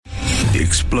The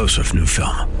explosive new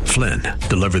film, Flynn,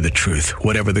 deliver the truth,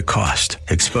 whatever the cost,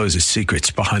 exposes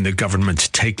secrets behind the government's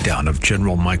takedown of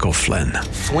General Michael Flynn.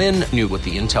 Flynn knew what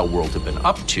the intel world had been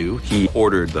up to. He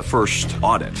ordered the first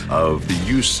audit of the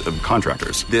use of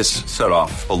contractors. This set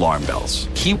off alarm bells.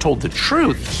 He told the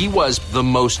truth. He was the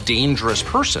most dangerous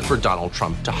person for Donald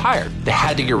Trump to hire. They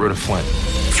had to get rid of Flynn.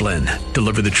 Flynn,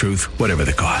 deliver the truth, whatever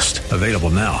the cost. Available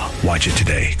now. Watch it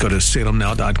today. Go to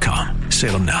salemnow.com.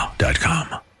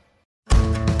 salemnow.com.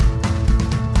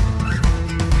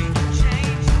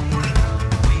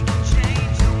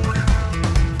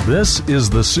 This is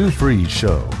the Sue Fries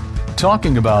Show,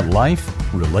 talking about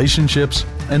life, relationships,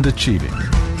 and achieving.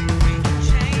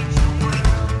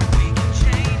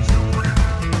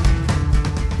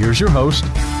 Here's your host,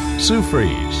 Sue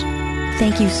Fries.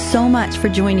 Thank you so much for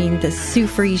joining the Sue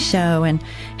Fries Show, and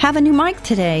have a new mic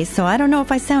today, so I don't know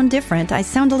if I sound different. I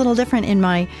sound a little different in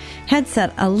my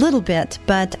headset a little bit,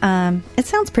 but it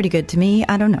sounds pretty good to me.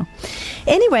 I don't know.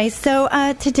 Anyway,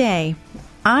 so today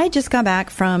I just got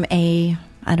back from a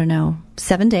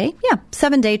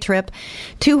 7-day trip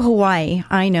to Hawaii.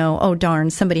 I know, oh darn,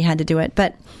 somebody had to do it.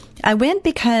 But I went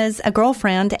because a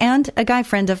girlfriend and a guy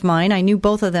friend of mine, I knew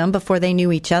both of them before they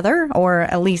knew each other, or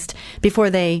at least before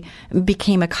they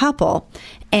became a couple.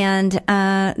 And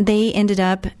they ended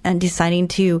up deciding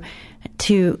to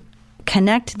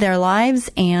connect their lives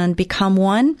and become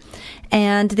one.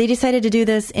 And they decided to do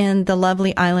this in the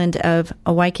lovely island of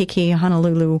Waikiki,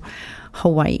 Honolulu,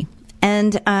 Hawaii.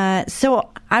 And so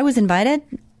I was invited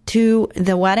to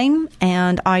the wedding,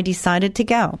 and I decided to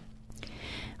go.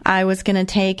 I was going to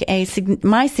take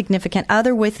my significant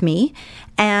other with me,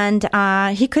 and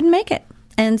he couldn't make it.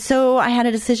 And so I had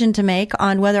a decision to make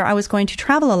on whether I was going to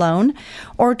travel alone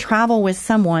or travel with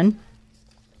someone.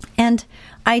 And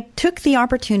I took the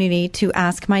opportunity to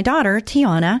ask my daughter,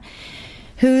 Tiana,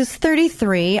 who's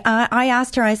 33. I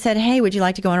asked her, I said, hey, would you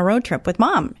like to go on a road trip with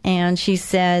Mom? And she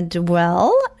said,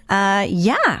 well,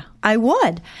 yeah, I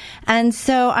would. And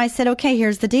so I said, okay,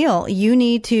 here's the deal. You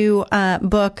need to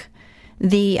book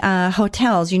the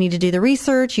hotels. You need to do the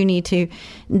research. You need to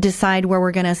decide where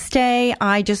we're going to stay.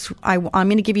 I'm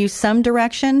going to give you some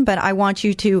direction, but I want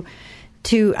you to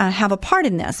have a part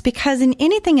in this, because in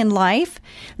anything in life,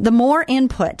 the more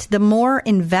input, the more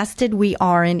invested we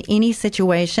are in any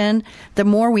situation, the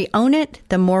more we own it,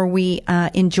 the more we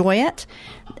enjoy it,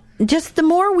 just the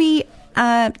more we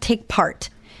take part.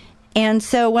 And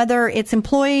so whether it's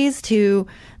employees to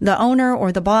the owner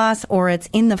or the boss, or it's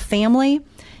in the family,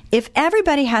 if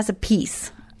everybody has a piece,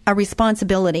 a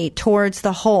responsibility towards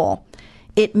the whole,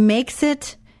 it makes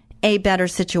it a better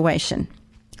situation.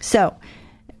 So,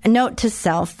 a note to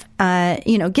self,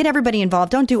 get everybody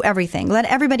involved. Don't do everything. Let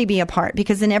everybody be a part,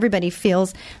 because then everybody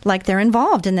feels like they're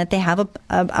involved and that they have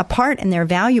a part and they're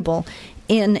valuable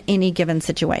in any given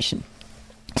situation.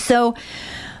 So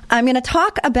I'm going to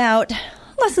talk about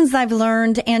lessons I've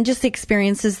learned and just the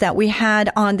experiences that we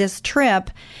had on this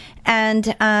trip.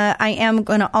 And I am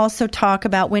going to also talk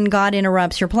about when God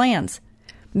interrupts your plans,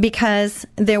 because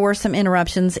there were some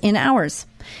interruptions in ours.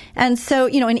 And so,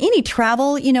 in any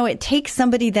travel, it takes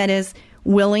somebody that is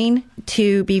willing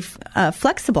to be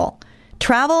flexible.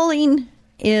 Traveling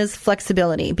is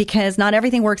flexibility, because not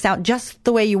everything works out just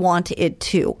the way you want it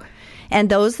to. And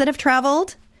those that have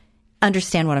traveled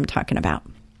understand what I'm talking about.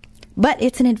 But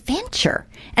it's an adventure,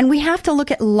 and we have to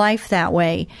look at life that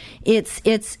way. It's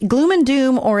gloom and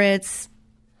doom, or it's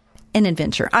an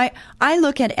adventure. I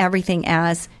look at everything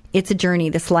as it's a journey.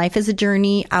 This life is a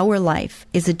journey. Our life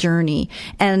is a journey.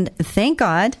 And thank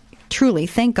God, truly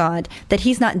thank God, that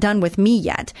He's not done with me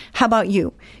yet. How about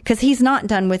you? Because He's not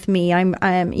done with me.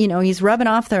 He's rubbing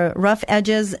off the rough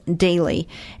edges daily.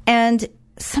 And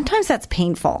sometimes that's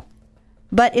painful,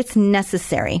 but it's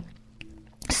necessary.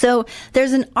 So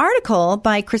there's an article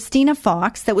by Christina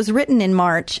Fox that was written in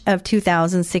March of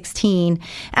 2016,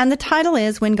 and the title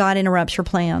is When God Interrupts Your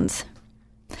Plans.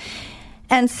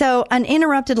 And so an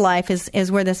interrupted life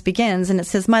is where this begins, and it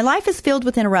says, my life is filled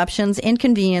with interruptions,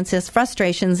 inconveniences,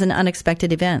 frustrations, and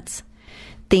unexpected events.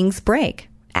 Things break.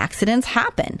 Accidents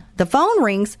happen. The phone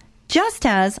rings just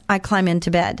as I climb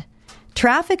into bed.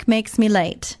 Traffic makes me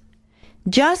late.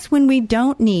 Just when we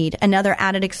don't need another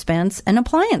added expense, an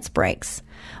appliance breaks.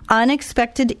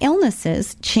 Unexpected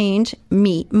illnesses change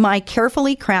my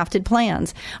carefully crafted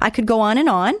plans. I could go on and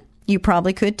on. You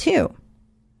probably could too.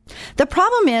 The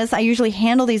problem is I usually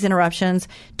handle these interruptions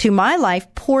to my life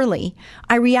poorly.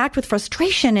 I react with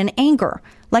frustration and anger.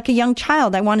 Like a young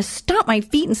child, I want to stomp my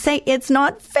feet and say, it's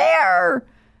not fair.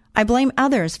 I blame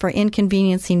others for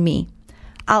inconveniencing me.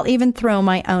 I'll even throw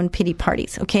my own pity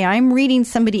parties. Okay, I'm reading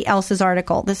somebody else's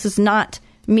article. This is not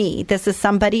me. This is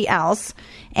somebody else,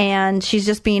 and she's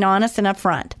just being honest and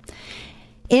upfront.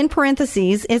 In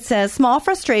parentheses, it says, small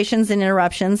frustrations and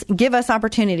interruptions give us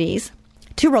opportunities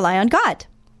to rely on God.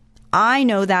 I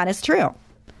know that is true.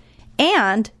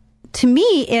 And to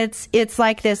me, it's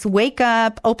like this, wake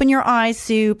up, open your eyes,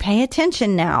 Sue, pay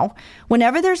attention now.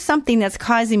 Whenever there's something that's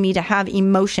causing me to have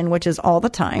emotion, which is all the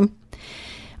time,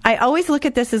 I always look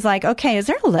at this as like, okay, is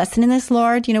there a lesson in this,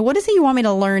 Lord? You know, what is it you want me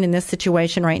to learn in this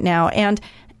situation right now? And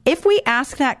if we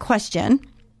ask that question,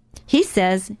 he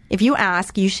says, if you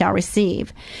ask, you shall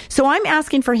receive. So I'm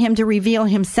asking for him to reveal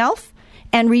himself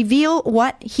and reveal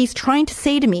what he's trying to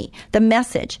say to me, the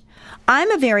message.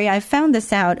 I've found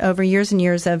this out over years and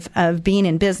years of being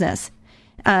in business.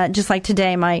 Just like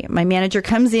today, my manager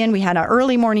comes in. We had an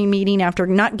early morning meeting after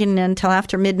not getting in until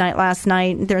after midnight last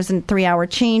night. There's a 3-hour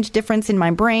change difference in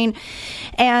my brain.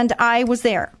 And I was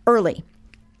there early.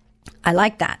 I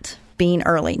like that, being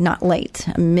early, not late.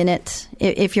 A minute.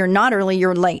 If you're not early,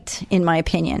 you're late, in my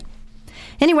opinion.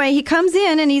 Anyway, he comes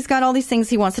in and he's got all these things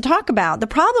he wants to talk about. The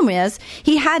problem is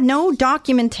he had no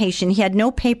documentation. He had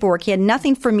no paperwork. He had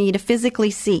nothing for me to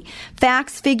physically see.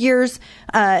 Facts, figures,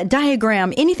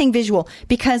 diagram, anything visual,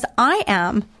 because I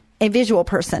am a visual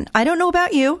person. I don't know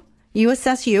about you. You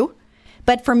assess you.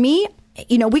 But for me,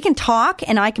 you know, we can talk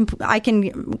and I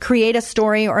can create a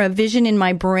story or a vision in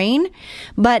my brain.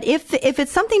 But if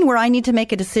it's something where I need to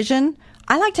make a decision,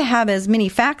 I like to have as many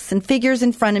facts and figures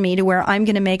in front of me to where I'm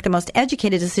going to make the most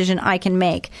educated decision I can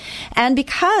make. And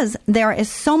because there is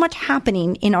so much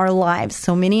happening in our lives,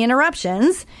 so many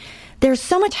interruptions, there's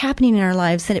so much happening in our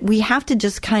lives that we have to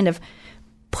just kind of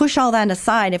push all that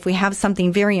aside. If we have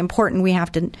something very important we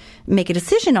have to make a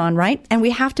decision on, right? And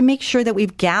we have to make sure that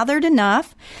we've gathered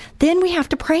enough. Then we have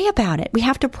to pray about it. We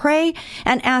have to pray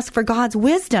and ask for God's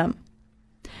wisdom.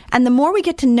 And the more we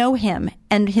get to know him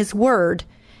and his word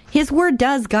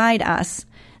does guide us.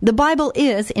 The Bible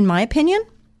is, in my opinion,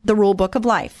 the rule book of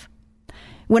life.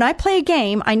 When I play a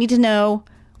game, I need to know,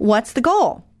 what's the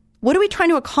goal? What are we trying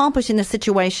to accomplish in this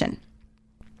situation?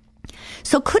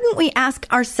 So couldn't we ask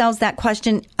ourselves that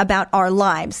question about our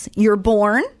lives? You're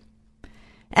born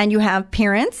and you have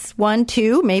parents, 1,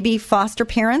 2, maybe foster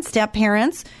parents, step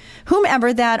parents,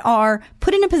 whomever that are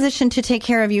put in a position to take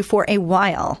care of you for a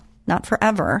while. Not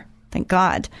forever, thank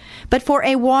God, but for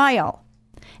a while.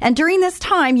 And during this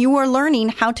time, you are learning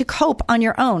how to cope on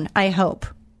your own, I hope.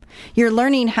 You're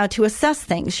learning how to assess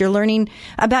things. You're learning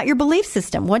about your belief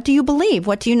system. What do you believe?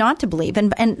 What do you not to believe?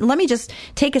 And let me just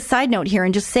take a side note here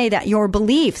and just say that your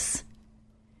beliefs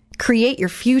create your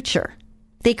future.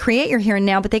 They create your here and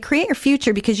now, but they create your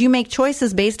future because you make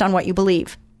choices based on what you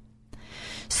believe.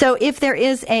 So if there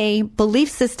is a belief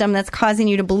system that's causing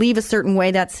you to believe a certain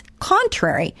way that's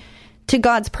contrary to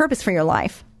God's purpose for your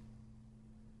life,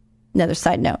 another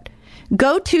side note,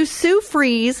 go to Sue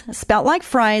Fries, spelt like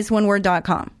fries,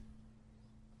 oneword.com.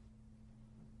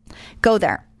 Go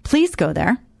there. Please go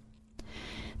there.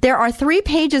 There are 3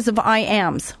 pages of I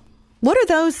ams. What are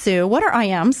those, Sue? What are I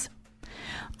ams?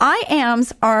 I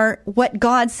ams are what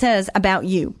God says about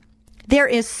you. There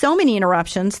is so many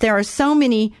interruptions. There are so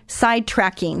many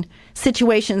sidetracking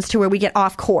situations to where we get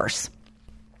off course.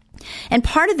 And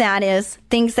part of that is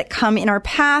things that come in our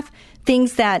path,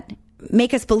 things that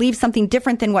make us believe something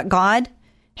different than what God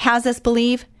has us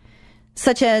believe,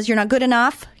 such as you're not good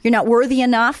enough, you're not worthy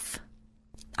enough.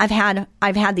 I've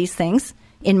had these things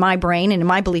in my brain and in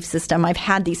my belief system. I've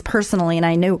had these personally, and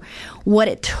I knew what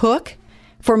it took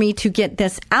for me to get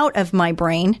this out of my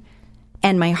brain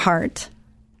and my heart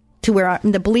to where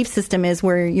the belief system is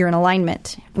where you're in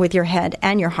alignment with your head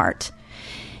and your heart.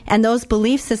 And those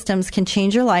belief systems can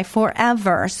change your life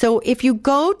forever. So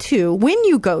when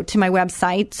you go to my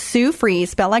website, Sue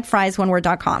Fries, spelled like fries,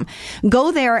 oneword.com,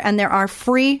 go there and there are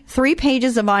free 3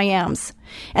 pages of I ams.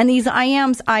 And these I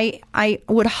ams, I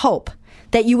would hope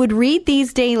that you would read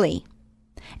these daily.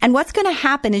 And what's going to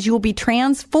happen is you will be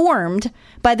transformed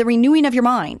by the renewing of your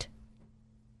mind.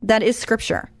 That is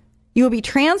scripture. You will be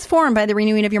transformed by the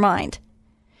renewing of your mind.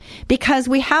 Because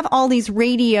we have all these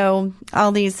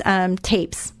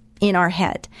tapes in our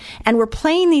head. And we're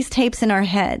playing these tapes in our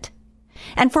head.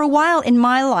 And for a while in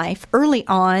my life, early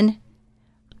on,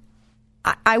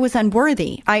 I was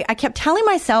unworthy. I kept telling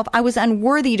myself I was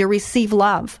unworthy to receive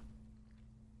love.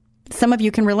 Some of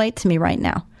you can relate to me right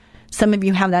now. Some of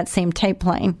you have that same tape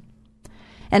playing.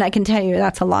 And I can tell you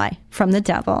that's a lie from the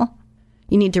devil.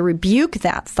 You need to rebuke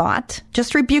that thought.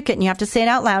 Just rebuke it, and you have to say it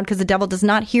out loud because the devil does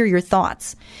not hear your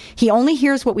thoughts. He only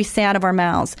hears what we say out of our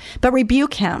mouths. But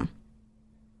rebuke him.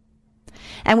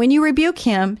 And when you rebuke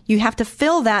him, you have to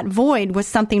fill that void with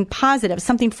something positive,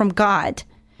 something from God.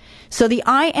 So the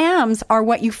I ams are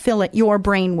what you fill your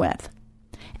brain with.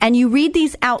 And you read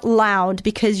these out loud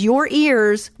because your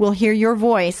ears will hear your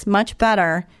voice much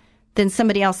better than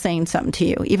somebody else saying something to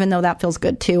you, even though that feels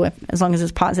good too, as long as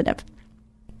it's positive.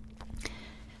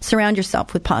 Surround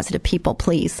yourself with positive people,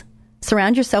 please.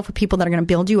 Surround yourself with people that are going to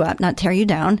build you up, not tear you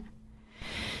down.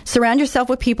 Surround yourself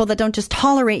with people that don't just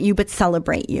tolerate you, but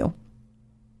celebrate you.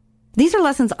 These are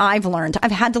lessons I've learned.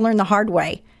 I've had to learn the hard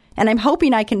way. And I'm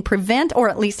hoping I can prevent or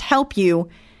at least help you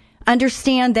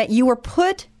understand that you were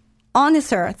put on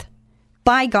this earth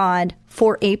by God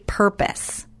for a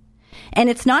purpose. And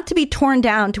it's not to be torn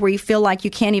down to where you feel like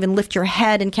you can't even lift your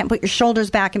head and can't put your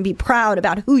shoulders back and be proud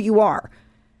about who you are.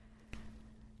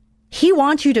 He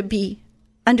wants you to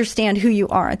understand who you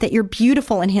are, that you're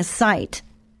beautiful in His sight,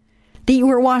 that you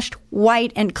were washed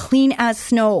white and clean as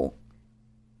snow,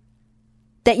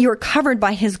 that you are covered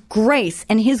by His grace,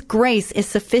 and His grace is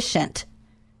sufficient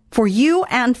for you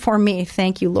and for me.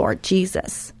 Thank you, Lord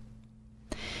Jesus.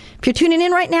 If you're tuning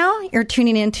in right now, you're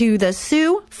tuning into the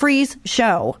Sue Fries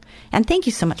Show. And thank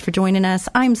you so much for joining us.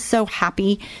 I'm so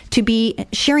happy to be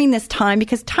sharing this time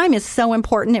because time is so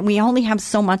important and we only have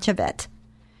so much of it.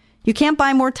 You can't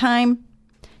buy more time.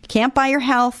 You can't buy your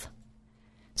health.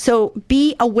 So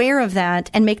be aware of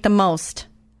that and make the most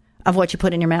of what you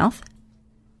put in your mouth.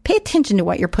 Pay attention to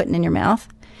what you're putting in your mouth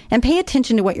and pay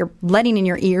attention to what you're letting in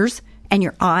your ears and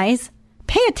your eyes.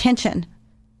 Pay attention.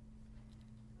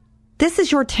 This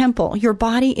is your temple. Your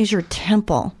body is your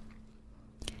temple.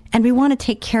 And we want to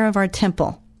take care of our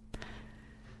temple.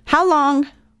 How long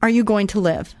are you going to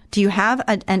live? Do you have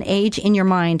an age in your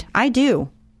mind? I do.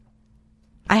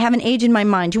 I have an age in my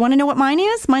mind. Do you want to know what mine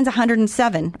is? Mine's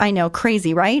 107. I know,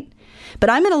 crazy, right? But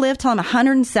I'm going to live till I'm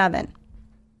 107.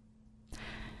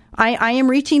 I am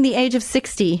reaching the age of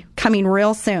 60 coming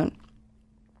real soon.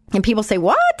 And people say,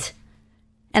 what?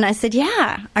 And I said,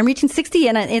 yeah, I'm reaching 60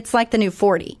 and it's like the new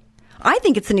 40. I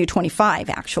think it's the new 25,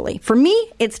 actually. For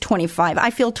me, it's 25. I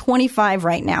feel 25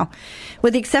 right now.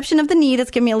 With the exception of the knee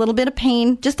that's giving me a little bit of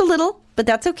pain, just a little, but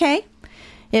that's okay.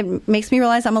 It makes me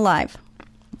realize I'm alive.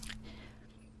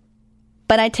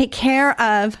 But I take care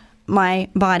of my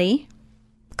body.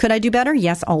 Could I do better?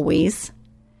 Yes, always.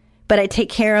 But I take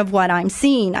care of what I'm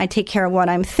seeing. I take care of what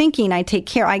I'm thinking.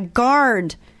 I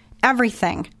guard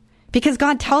everything because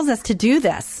God tells us to do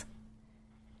this.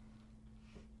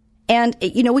 And,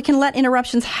 we can let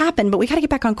interruptions happen, but we got to get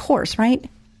back on course, right?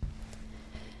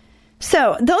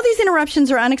 So, though these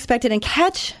interruptions are unexpected and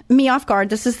catch me off guard,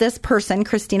 this is this person,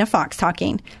 Christina Fox,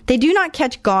 talking. They do not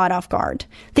catch God off guard.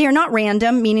 They are not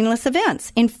random, meaningless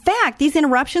events. In fact, these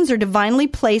interruptions are divinely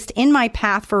placed in my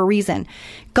path for a reason.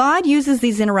 God uses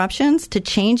these interruptions to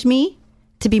change me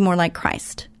to be more like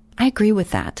Christ. I agree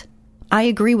with that.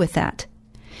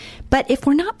 But if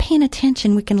we're not paying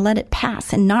attention, we can let it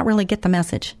pass and not really get the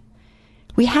message.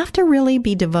 We have to really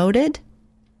be devoted,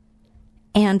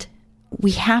 and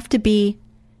we have to be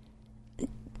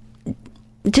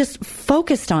just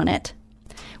focused on it.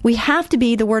 We have to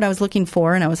be, the word I was looking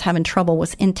for and I was having trouble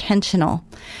was intentional.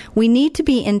 We need to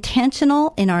be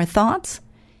intentional in our thoughts,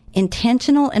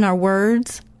 intentional in our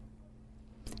words,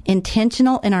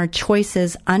 intentional in our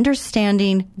choices,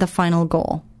 understanding the final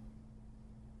goal.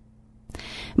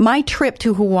 My trip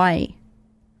to Hawaii,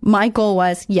 my goal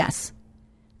was, yes,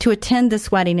 to attend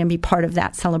this wedding and be part of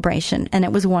that celebration, and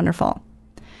it was wonderful.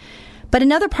 But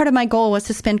another part of my goal was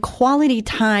to spend quality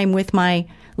time with my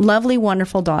lovely,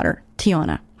 wonderful daughter,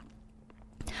 Tiana.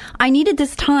 I needed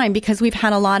this time because we've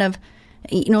had a lot of,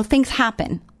 things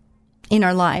happen in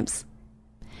our lives.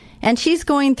 And she's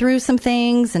going through some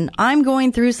things, and I'm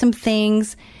going through some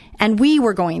things, and we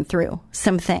were going through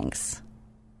some things.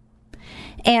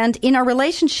 And in our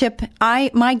relationship,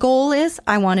 my goal is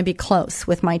I want to be close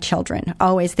with my children.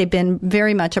 Always, they've been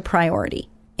very much a priority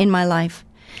in my life.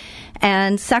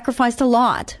 And sacrificed a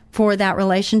lot for that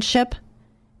relationship,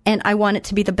 and I want it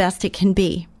to be the best it can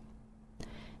be.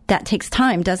 That takes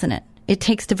time, doesn't it? It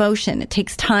takes devotion, it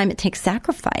takes time, it takes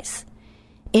sacrifice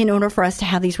in order for us to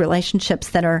have these relationships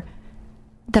that are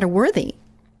worthy.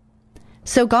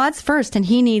 So God's first, and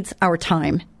He needs our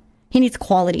time. He needs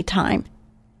quality time.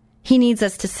 He needs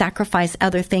us to sacrifice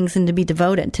other things and to be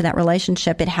devoted to that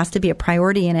relationship. It has to be a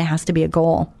priority and it has to be a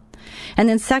goal. And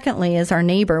then secondly is our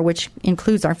neighbor, which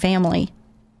includes our family.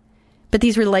 But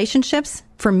these relationships,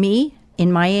 for me,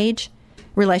 in my age,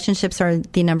 relationships are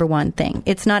the number one thing.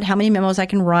 It's not how many memos I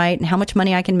can write and how much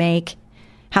money I can make,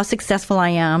 how successful I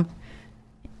am.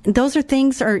 Those are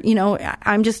things,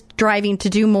 I'm just driving to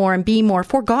do more and be more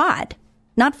for God,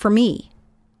 not for me.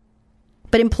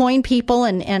 But employing people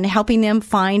and helping them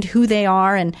find who they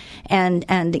are and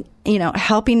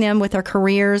helping them with their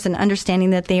careers and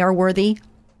understanding that they are worthy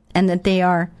and that they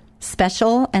are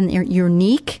special and they're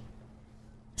unique.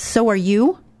 So are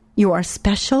you. You are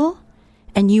special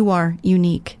and you are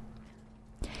unique.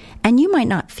 And you might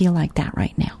not feel like that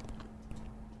right now.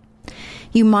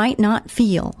 You might not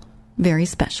feel very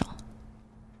special.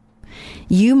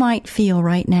 You might feel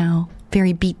right now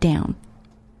very beat down,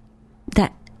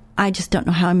 that I just don't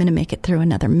know how I'm going to make it through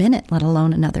another minute, let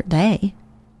alone another day.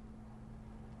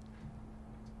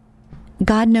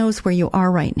 God knows where you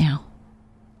are right now.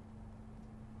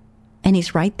 And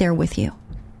He's right there with you.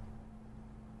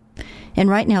 And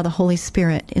right now the Holy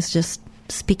Spirit is just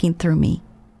speaking through me.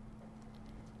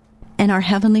 And our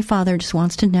Heavenly Father just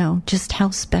wants to know just how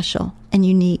special and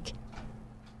unique,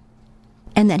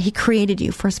 and that He created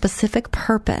you for a specific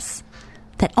purpose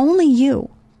that only you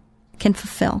can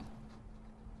fulfill.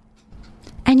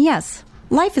 And yes,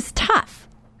 life is tough,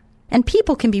 and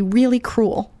people can be really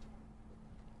cruel.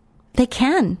 They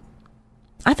can.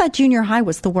 I thought junior high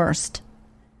was the worst.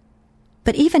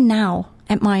 But even now,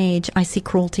 at my age, I see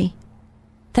cruelty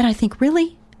that I think,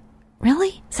 really?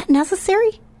 Really? Is that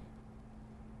necessary?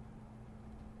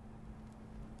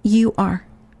 You are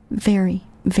very,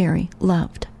 very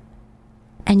loved.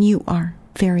 And you are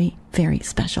very, very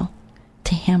special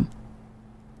to Him.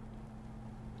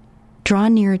 Draw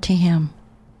near to Him.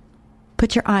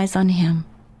 Put your eyes on Him.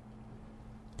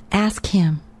 Ask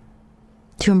Him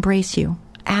to embrace you.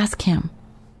 Ask Him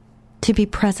to be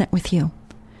present with you.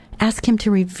 Ask Him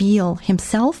to reveal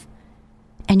Himself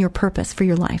and your purpose for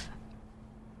your life.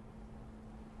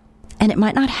 And it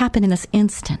might not happen in this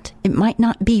instant. It might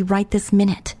not be right this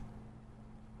minute.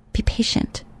 Be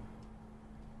patient.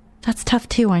 That's tough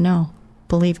too, I know.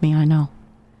 Believe me, I know.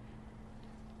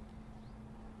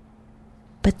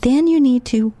 But then you need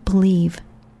to believe.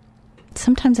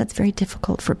 Sometimes that's very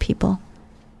difficult for people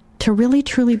to really,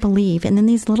 truly believe. And then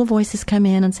these little voices come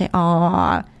in and say,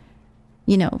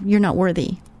 you're not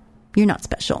worthy. You're not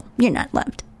special. You're not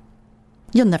loved.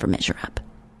 You'll never measure up.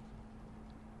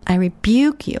 I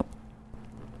rebuke you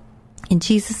in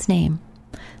Jesus' name.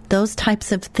 Those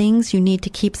types of things, you need to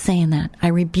keep saying that. I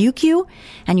rebuke you,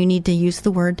 and you need to use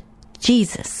the word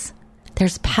Jesus.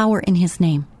 There's power in His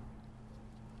name.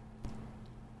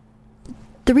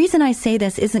 The reason I say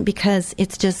this isn't because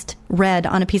it's just read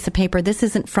on a piece of paper. This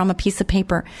isn't from a piece of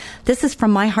paper. This is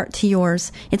from my heart to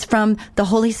yours. It's from the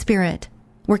Holy Spirit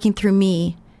working through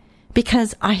me,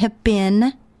 because I have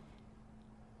been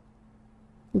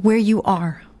where you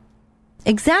are.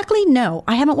 Exactly? No,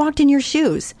 I haven't walked in your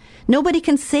shoes. Nobody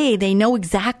can say they know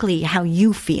exactly how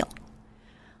you feel.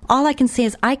 All I can say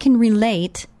is I can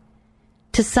relate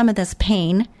to some of this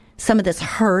pain, some of this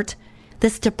hurt,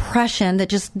 this depression that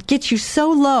just gets you so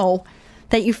low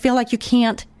that you feel like you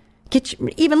can't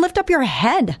even lift up your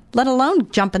head, let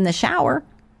alone jump in the shower.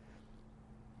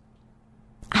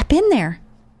 I've been there.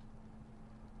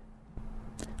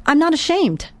 I'm not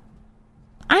ashamed.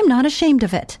 I'm not ashamed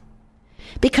of it.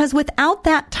 Because without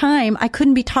that time, I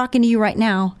couldn't be talking to you right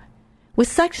now with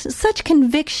such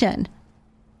conviction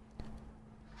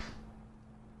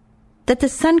that the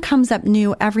sun comes up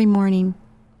new every morning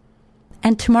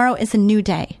and tomorrow is a new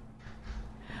day.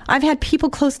 I've had people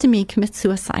close to me commit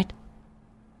suicide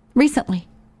recently.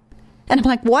 And I'm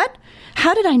like, what?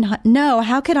 How did I not know?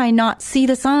 How could I not see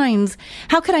the signs?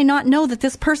 How could I not know that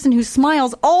this person who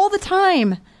smiles all the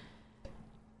time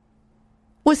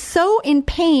was so in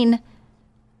pain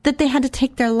that they had to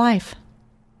take their life?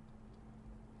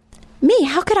 Me,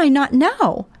 how could I not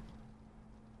know?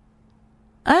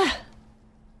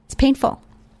 It's painful.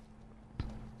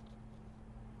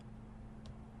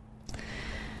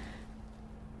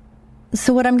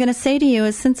 So what I'm going to say to you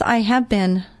is, since I have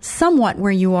been somewhat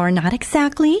where you are, not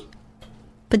exactly,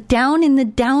 but down in the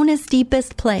downest,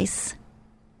 deepest place,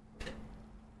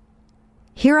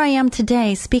 here I am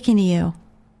today speaking to you.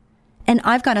 And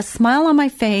I've got a smile on my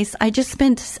face. I just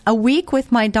spent a week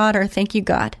with my daughter, thank you,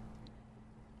 God,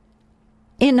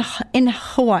 in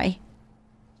Hawaii.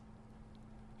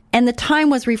 And the time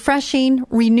was refreshing,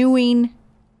 renewing.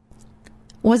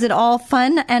 Was it all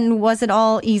fun and was it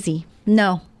all easy?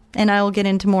 No. And I will get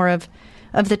into more of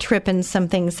the trip and some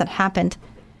things that happened.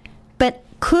 But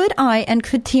could I and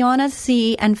could Tiana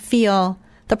see and feel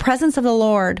the presence of the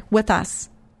Lord with us?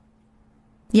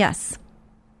 Yes.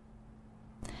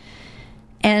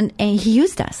 And He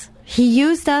used us. He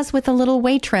used us with a little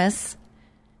waitress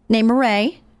named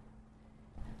Marae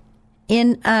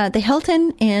in the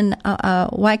Hilton in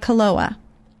Waikoloa.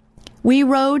 We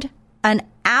rode an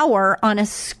hour on a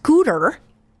scooter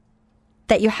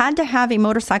that you had to have a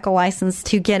motorcycle license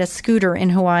to get a scooter in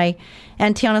Hawaii.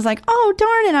 And Tiana's like, oh,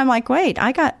 darn. And I'm like, wait,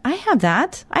 I have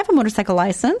that. I have a motorcycle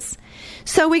license.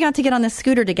 So we got to get on this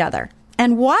scooter together.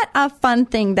 And what a fun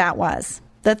thing that was.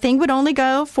 The thing would only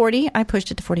go 40. I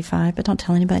pushed it to 45, but don't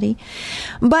tell anybody.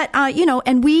 But,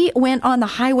 and we went on the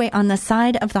highway, on the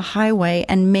side of the highway,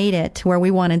 and made it to where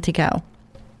we wanted to go.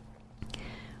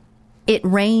 It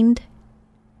rained.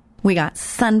 We got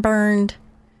sunburned.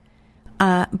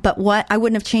 But what? I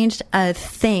wouldn't have changed a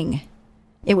thing.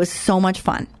 It was so much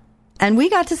fun. And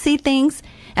we got to see things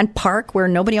and park where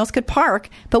nobody else could park,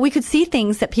 but we could see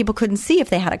things that people couldn't see if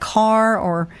they had a car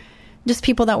or just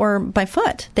people that were by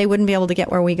foot. They wouldn't be able to get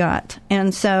where we got.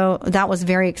 And so that was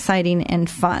very exciting and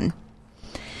fun.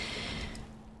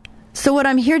 So what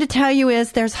I'm here to tell you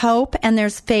is there's hope and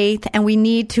there's faith, and we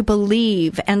need to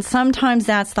believe. And sometimes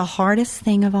that's the hardest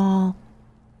thing of all,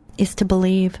 is to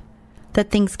believe that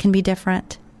things can be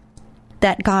different,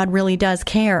 that God really does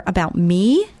care about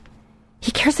me.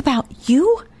 He cares about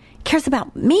you. He cares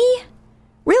about me.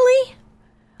 Really?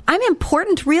 I'm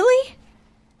important, really?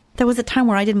 There was a time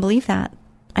where I didn't believe that.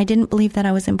 I didn't believe that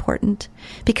I was important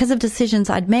because of decisions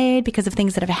I'd made, because of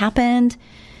things that have happened,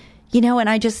 and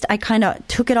I kind of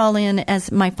took it all in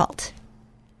as my fault,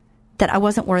 that I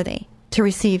wasn't worthy to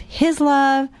receive His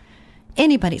love,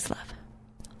 anybody's love.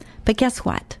 But guess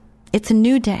what? It's a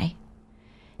new day.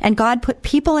 And God put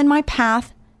people in my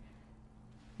path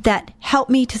that helped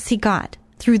me to see God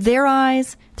through their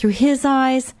eyes, through His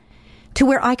eyes, to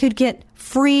where I could get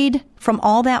freed from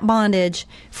all that bondage,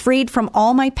 freed from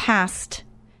all my past.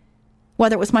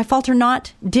 Whether it was my fault or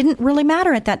not, didn't really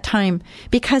matter at that time,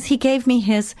 because He gave me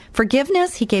His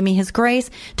forgiveness, He gave me His grace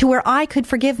to where I could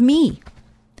forgive me.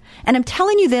 And I'm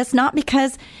telling you this not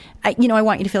because, I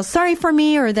want you to feel sorry for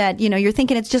me, or that, you're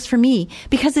thinking it's just for me,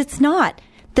 because it's not.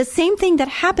 The same thing that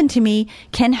happened to me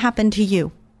can happen to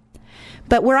you.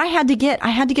 But where I had to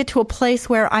get to a place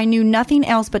where I knew nothing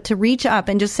else but to reach up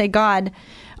and just say, God,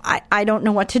 I don't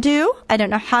know what to do. I don't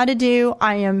know how to do.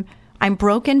 I'm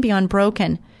broken beyond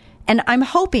broken. And I'm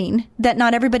hoping that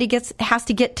not everybody has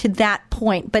to get to that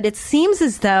point. But it seems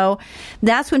as though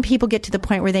that's when people get to the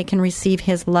point where they can receive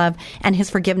His love and His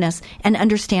forgiveness and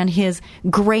understand His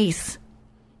grace.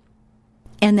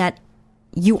 And that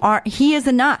He is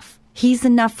enough. He's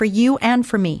enough for you and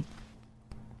for me.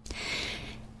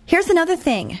 Here's another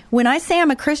thing. When I say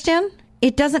I'm a Christian,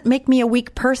 it doesn't make me a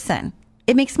weak person.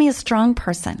 It makes me a strong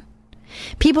person.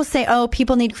 People say, oh,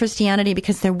 people need Christianity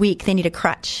because they're weak. They need a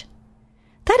crutch.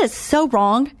 That is so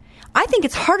wrong. I think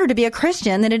it's harder to be a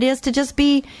Christian than it is to just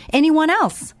be anyone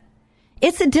else.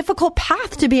 It's a difficult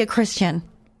path to be a Christian.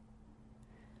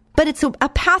 But it's a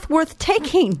path worth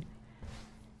taking.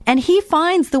 And He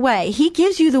finds the way. He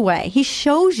gives you the way. He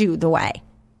shows you the way.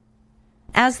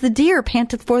 As the deer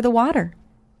panteth for the water.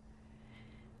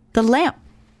 The lamp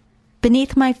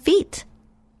beneath my feet.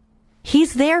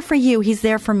 He's there for you. He's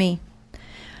there for me.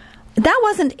 That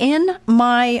wasn't in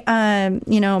my,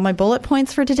 my bullet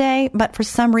points for today, but for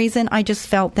some reason I just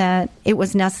felt that it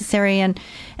was necessary. And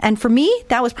for me,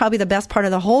 that was probably the best part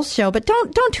of the whole show. But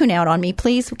don't tune out on me,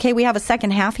 please. Okay, we have a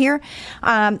second half here.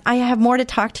 I have more to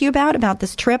talk to you about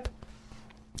this trip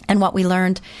and what we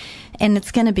learned, and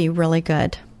it's going to be really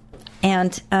good.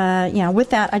 And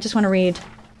with that, I just want to read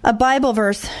a Bible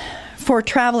verse for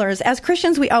travelers. As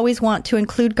Christians, we always want to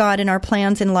include God in our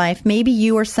plans in life. Maybe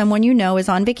you or someone you know is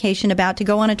on vacation, about to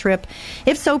go on a trip.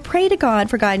 If so, pray to God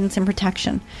for guidance and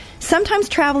protection. Sometimes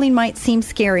traveling might seem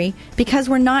scary because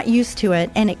we're not used to it,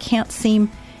 and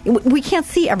we can't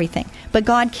see everything. But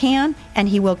God can, and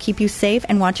He will keep you safe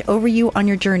and watch over you on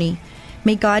your journey.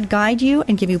 May God guide you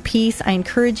and give you peace. I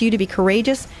encourage you to be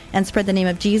courageous and spread the name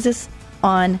of Jesus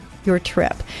on your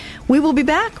trip. We will be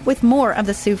back with more of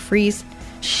the Sue Fries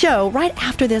Show right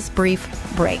after this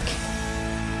brief break.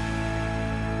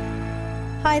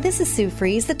 Hi, this is Sue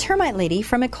Fries, the termite lady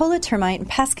from Ecola Termite and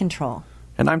Pest Control.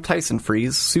 And I'm Tyson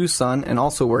Fries, Sue's son, and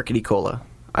also work at Ecola.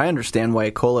 I understand why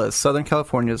Ecola is Southern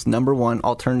California's #1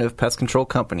 alternative pest control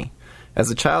company. As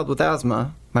a child with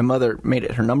asthma, my mother made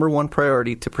it her #1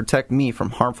 priority to protect me from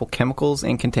harmful chemicals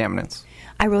and contaminants.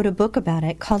 I wrote a book about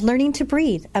it called Learning to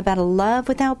Breathe, about a love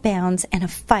without bounds and a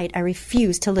fight I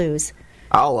refuse to lose.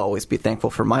 I'll always be thankful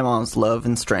for my mom's love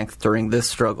and strength during this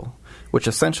struggle, which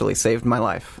essentially saved my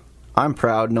life. I'm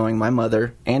proud knowing my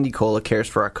mother and Ecola cares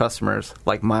for our customers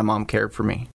like my mom cared for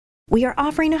me. We are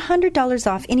offering $100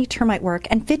 off any termite work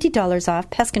and $50 off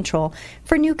pest control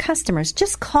for new customers.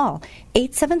 Just call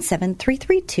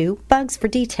 877-332-BUGS for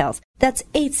details. That's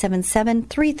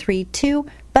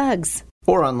 877-332-BUGS.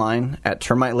 Or online at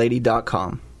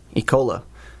termitelady.com. Ecola,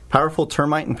 powerful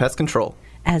termite and pest control.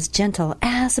 as gentle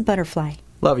as a butterfly.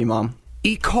 Love you, Mom.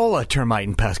 E. coli Termite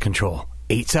and Pest Control.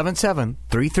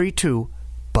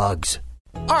 877-332-BUGS.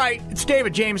 All right, it's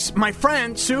David James. My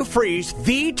friend, Sue Fries,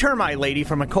 the termite lady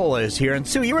from Ecola, is here. And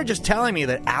Sue, you were just telling me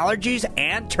that allergies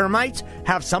and termites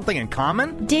have something in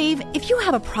common? Dave, if you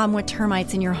have a problem with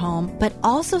termites in your home, but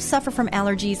also suffer from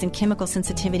allergies and chemical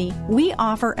sensitivity, we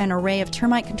offer an array of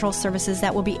termite control services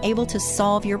that will be able to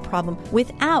solve your problem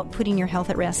without putting your health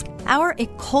at risk. Our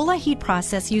Ecola heat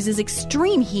process uses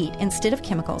extreme heat instead of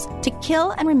chemicals to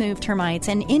kill and remove termites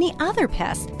and any other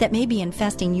pests that may be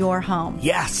infesting your home.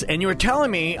 Yes, and you were telling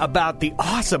me about the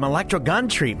awesome electrogun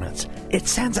treatments. It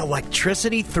sends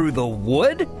electricity through the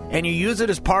wood, and you use it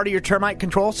as part of your termite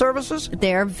control services?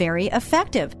 They're very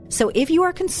effective. So if you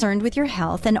are concerned with your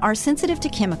health and are sensitive to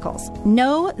chemicals,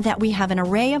 know that we have an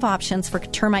array of options for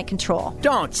termite control.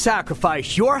 Don't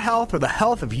sacrifice your health or the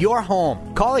health of your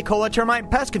home. Call Ecola Termite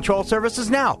and Pest Control Services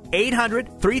now.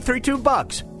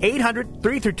 800-332-BUGS.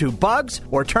 800-332-BUGS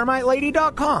or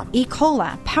termitelady.com.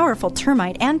 Ecola, powerful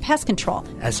termite and pest control.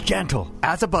 As gentle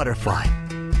as a butterfly.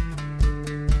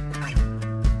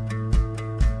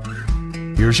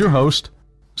 Here's your host,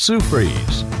 Sue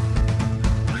Fries.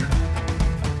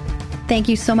 Thank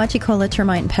you so much, Ecola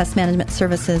Termite and Pest Management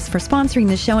Services, for sponsoring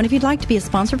the show. And if you'd like to be a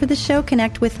sponsor for the show,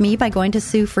 connect with me by going to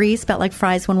Sue Fries, spelled like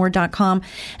fries, one word.com,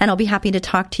 and I'll be happy to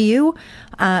talk to you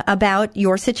about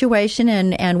your situation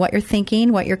and what you're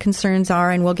thinking, what your concerns are,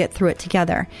 and we'll get through it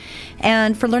together.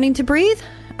 And for Learning to Breathe,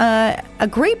 a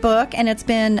great book, and it's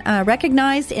been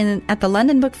recognized at the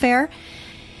London Book Fair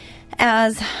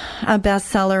as a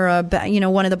bestseller,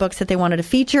 one of the books that they wanted to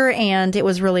feature, and it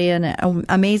was really an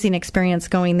amazing experience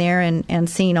going there and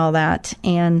seeing all that.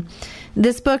 And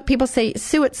this book, people say,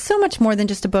 Sue, it's so much more than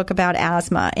just a book about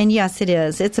asthma. And yes, it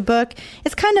is. It's a book.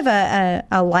 It's kind of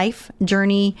a life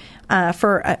journey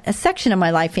for a section of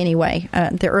my life anyway,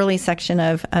 the early section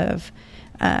of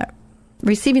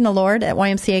receiving the Lord at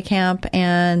YMCA camp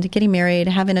and getting married,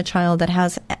 having a child that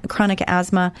has chronic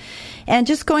asthma, and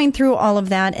just going through all of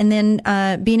that, and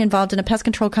then being involved in a pest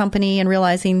control company and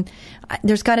realizing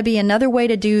there's got to be another way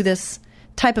to do this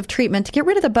type of treatment to get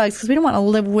rid of the bugs, because we don't want to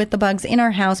live with the bugs in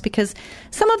our house, because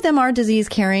some of them are disease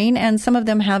carrying and some of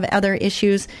them have other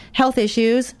issues, health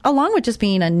issues, along with just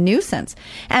being a nuisance.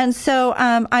 And so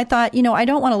I thought, I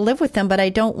don't want to live with them, but I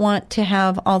don't want to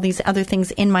have all these other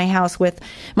things in my house with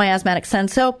my asthmatic son.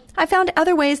 So I found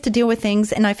other ways to deal with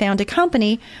things, and I found a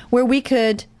company where we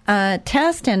could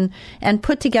test and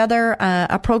put together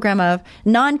a program of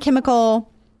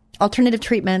non-chemical alternative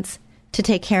treatments to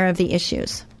take care of the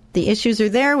issues. The issues are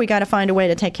there. We got to find a way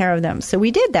to take care of them. So we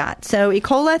did that. So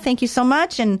Ecola, thank you so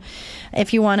much. And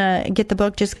if you want to get the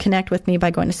book, just connect with me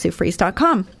by going to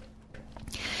SueFries.com.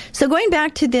 So going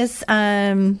back to this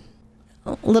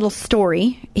little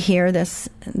story here, this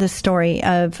story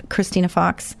of Christina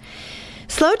Fox.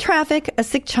 Slow traffic, a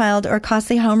sick child, or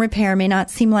costly home repair may not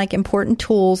seem like important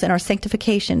tools in our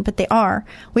sanctification, but they are.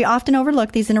 We often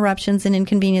overlook these interruptions and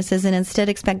inconveniences and instead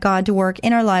expect God to work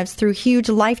in our lives through huge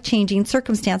life-changing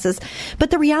circumstances. But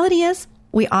the reality is,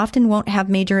 we often won't have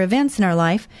major events in our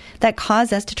life that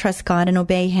cause us to trust God and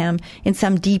obey Him in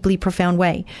some deeply profound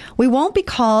way. We won't be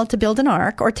called to build an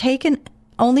ark or take an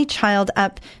only child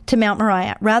up to Mount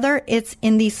Moriah. Rather, it's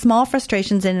in these small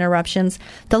frustrations and interruptions,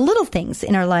 the little things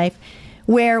in our life,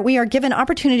 where we are given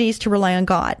opportunities to rely on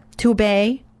God, to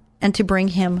obey, and to bring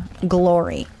Him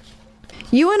glory.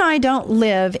 You and I don't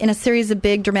live in a series of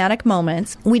big dramatic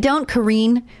moments. We don't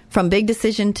careen from big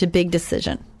decision to big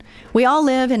decision. We all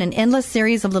live in an endless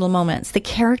series of little moments. The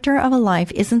character of a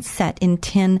life isn't set in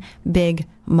 10 big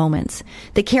moments.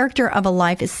 The character of a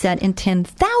life is set in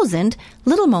 10,000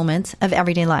 little moments of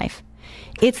everyday life.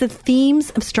 It's the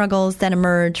themes of struggles that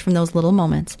emerge from those little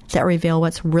moments that reveal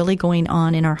what's really going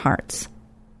on in our hearts.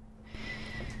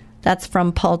 That's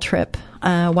from Paul Tripp,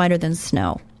 Whiter Than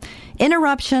Snow.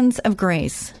 Interruptions of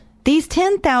grace. These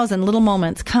 10,000 little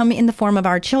moments come in the form of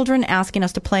our children asking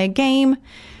us to play a game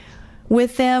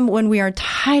with them when we are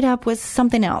tied up with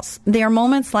something else. They are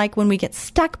moments like when we get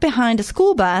stuck behind a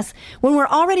school bus, when we're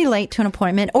already late to an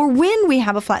appointment, or when we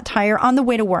have a flat tire on the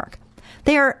way to work.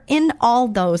 They are in all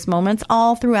those moments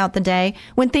all throughout the day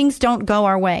when things don't go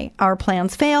our way, our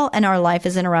plans fail, and our life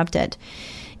is interrupted.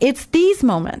 It's these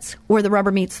moments where the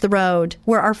rubber meets the road,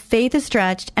 where our faith is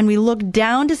stretched and we look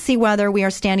down to see whether we are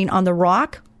standing on the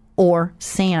rock or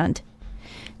sand.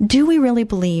 Do we really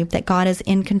believe that God is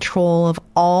in control of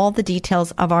all the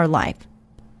details of our life?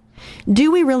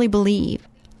 Do we really believe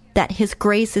that His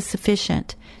grace is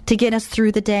sufficient to get us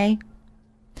through the day?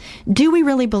 Do we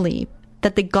really believe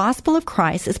that the gospel of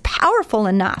Christ is powerful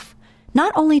enough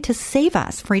not only to save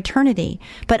us for eternity,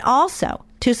 but also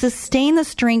to sustain the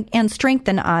strength and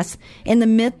strengthen us in the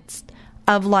midst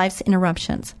of life's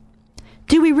interruptions.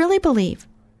 Do we really believe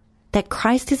that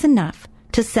Christ is enough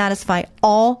to satisfy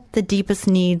all the deepest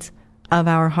needs of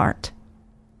our heart?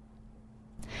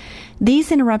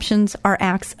 These interruptions are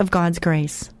acts of God's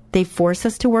grace. They force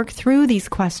us to work through these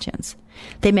questions.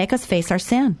 They make us face our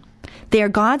sin. They are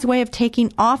God's way of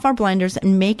taking off our blinders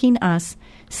and making us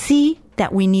see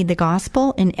that we need the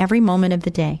gospel in every moment of the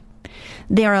day.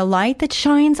 They are a light that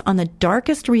shines on the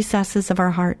darkest recesses of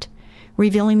our heart,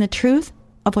 revealing the truth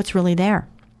of what's really there.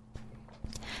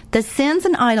 The sins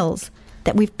and idols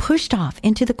that we've pushed off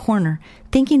into the corner,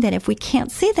 thinking that if we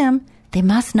can't see them, they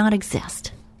must not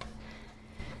exist.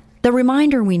 The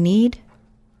reminder we need,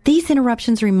 these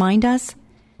interruptions remind us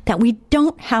that we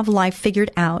don't have life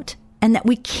figured out and that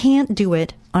we can't do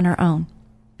it on our own.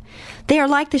 They are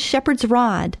like the shepherd's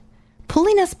rod,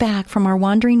 pulling us back from our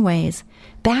wandering ways,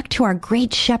 back to our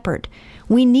great shepherd.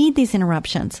 We need these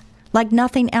interruptions like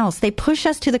nothing else. They push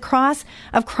us to the cross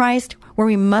of Christ, where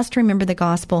we must remember the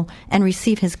gospel and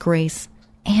receive his grace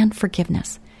and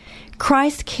forgiveness.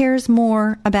 Christ cares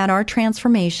more about our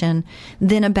transformation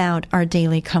than about our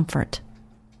daily comfort.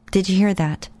 Did you hear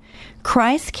that?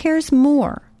 Christ cares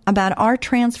more about our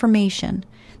transformation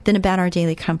than about our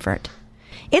daily comfort.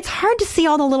 It's hard to see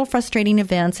all the little frustrating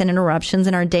events and interruptions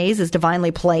in our days as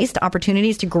divinely placed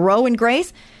opportunities to grow in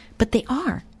grace, but they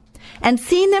are. And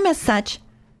seeing them as such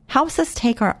helps us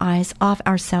take our eyes off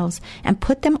ourselves and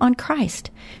put them on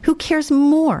Christ, who cares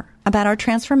more about our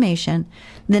transformation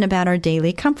than about our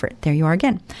daily comfort. There you are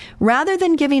again. Rather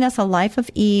than giving us a life of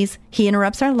ease, he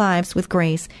interrupts our lives with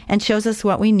grace and shows us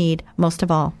what we need most of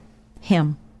all,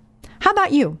 him. How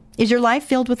about you? Is your life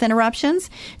filled with interruptions?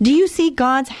 Do you see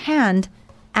God's hand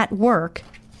at work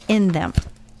in them?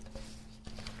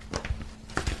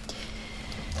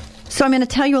 So I'm going to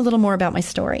tell you a little more about my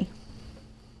story.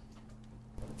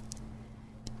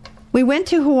 We went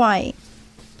to Hawaii,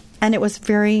 and it was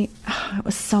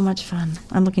so much fun.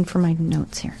 I'm looking for my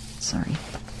notes here. Sorry.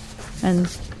 And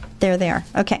there they are.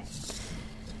 Okay.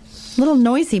 A little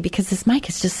noisy because this mic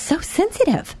is just so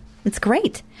sensitive. It's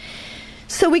great.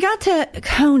 So we got to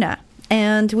Kona,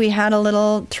 and we had a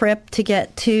little trip to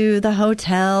get to the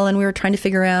hotel, and we were trying to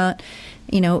figure out,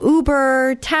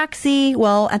 Uber, taxi.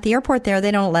 Well, at the airport there,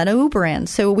 they don't let an Uber in,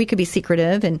 so we could be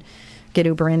secretive and get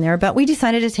Uber in there. But we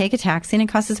decided to take a taxi, and it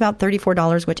cost us about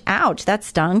 $34, which, ouch, that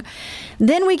stung.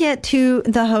 Then we get to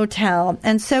the hotel,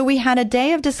 and so we had a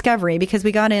day of discovery because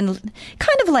we got in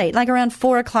kind of late, like around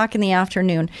 4 o'clock in the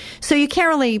afternoon. So you can't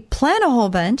really plan a whole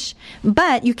bunch,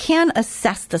 but you can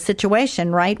assess the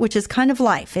situation, right? Which is kind of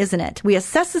life, isn't it? We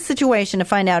assess the situation to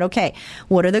find out, okay,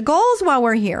 what are the goals while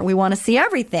we're here? We want to see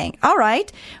everything. All right.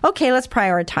 Okay, let's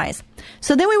prioritize.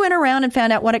 So then we went around and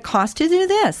found out what it cost to do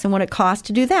this and what it cost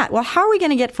to do that. Well, how are we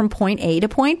going to get from point A to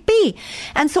point B?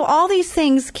 And so all these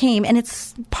things came, and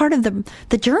it's part of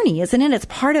the journey, isn't it? It's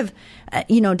part of,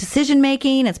 decision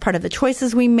making. It's part of the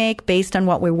choices we make based on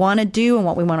what we want to do and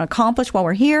what we want to accomplish while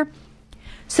we're here.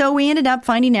 So we ended up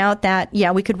finding out that,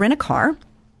 we could rent a car,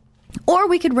 or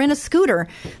we could rent a scooter.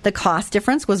 The cost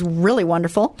difference was really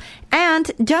wonderful. And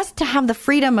just to have the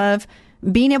freedom of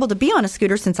being able to be on a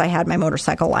scooter, since I had my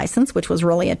motorcycle license, which was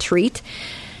really a treat.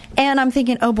 And I'm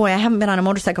thinking, oh boy, I haven't been on a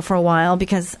motorcycle for a while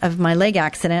because of my leg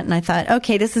accident. And I thought,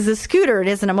 okay, this is a scooter. It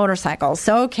isn't a motorcycle.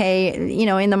 So, okay,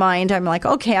 in the mind, I'm like,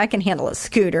 okay, I can handle a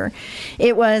scooter.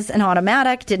 It was an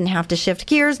automatic, didn't have to shift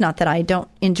gears. Not that I don't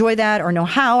enjoy that or know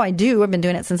how. I do. I've been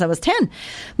doing it since I was 10.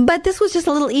 But this was just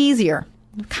a little easier.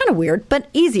 Kind of weird, but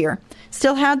easier.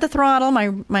 Still had the throttle.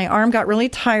 My arm got really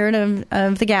tired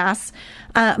of the gas.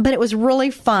 But it was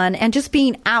really fun. And just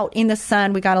being out in the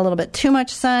sun, we got a little bit too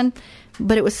much sun,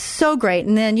 but it was so great.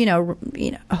 And then,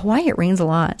 Hawaii, it rains a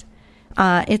lot.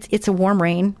 It's a warm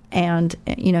rain, and,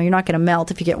 you're not going to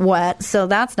melt if you get wet. So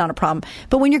that's not a problem.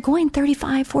 But when you're going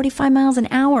 35, 45 miles an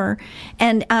hour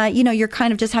and, you're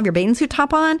kind of just have your bathing suit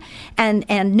top on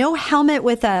and no helmet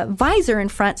with a visor in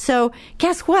front. So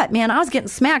guess what, man? I was getting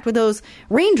smacked with those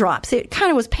raindrops. It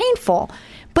kind of was painful.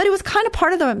 But it was kind of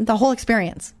part of the whole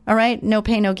experience, all right? No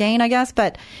pain, no gain, I guess.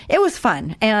 But it was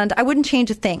fun, and I wouldn't change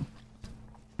a thing.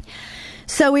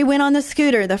 So we went on the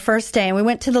scooter the first day, and we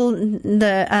went to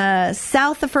the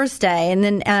south the first day, and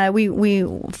then we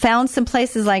found some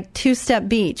places like Two-Step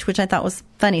Beach, which I thought was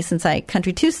funny since I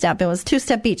country two-step. It was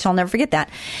Two-Step Beach. I'll never forget that.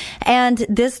 And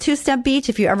this Two-Step Beach,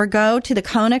 if you ever go to the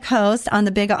Kona coast on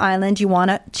the Big Island, you want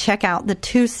to check out the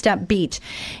Two-Step Beach.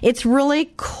 It's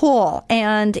really cool,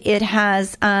 and it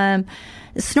has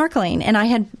snorkeling, and I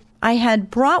had I had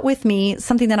brought with me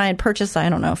something that I had purchased,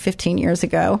 15 years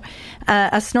ago,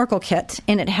 a snorkel kit,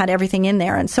 and it had everything in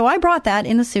there. And so I brought that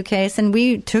in the suitcase, and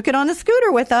we took it on the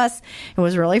scooter with us. It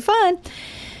was really fun.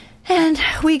 And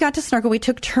we got to snorkel. We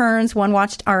took turns. One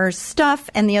watched our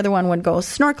stuff, and the other one would go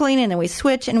snorkeling, and then we'd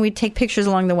switch, and we'd take pictures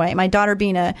along the way. My daughter,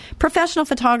 being a professional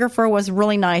photographer, was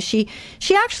really nice. She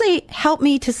actually helped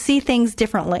me to see things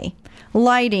differently.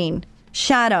 Lighting,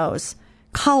 shadows,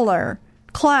 color,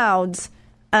 clouds,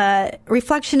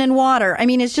 reflection in water. I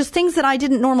mean, it's just things that I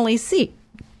didn't normally see.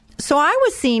 So I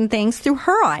was seeing things through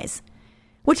her eyes,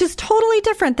 which is totally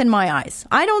different than my eyes.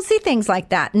 I don't see things like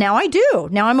that. Now I do.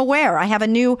 Now I'm aware. I have a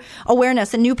new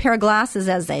awareness, a new pair of glasses,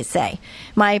 as they say.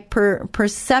 My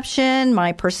perception,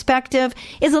 my perspective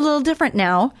is a little different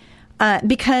now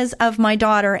because of my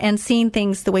daughter and seeing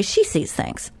things the way she sees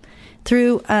things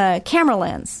through a camera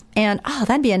lens. And,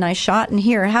 that'd be a nice shot. And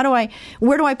here,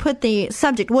 where do I put the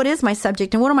subject? What is my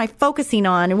subject? And what am I focusing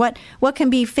on? And what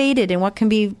can be faded and what can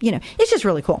be, it's just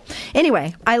really cool.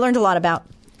 Anyway, I learned a lot about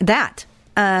that.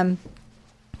 And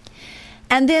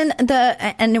then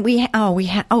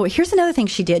here's another thing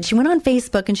she did. She went on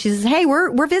Facebook and she says, hey,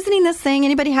 we're visiting this thing.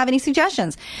 Anybody have any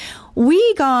suggestions?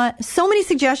 We got so many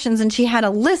suggestions, and she had a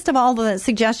list of all the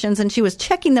suggestions, and she was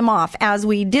checking them off as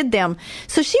we did them.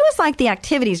 So she was like the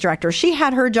activities director. She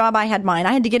had her job, I had mine.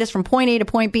 I had to get us from point A to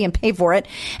point B and pay for it.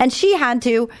 And she had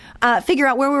to figure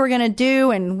out where we were going to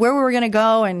do and where we were going to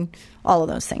go and all of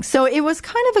those things. So it was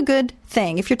kind of a good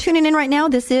thing. If you're tuning in right now,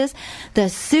 this is the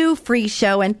Sue Free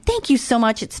Show. And thank you so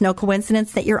much. It's no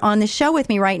coincidence that you're on the show with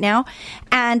me right now.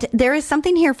 And there is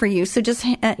something here for you. So just,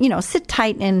 sit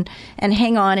tight and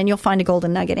hang on, and you'll find a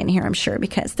golden nugget in here, I'm sure,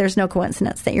 because there's no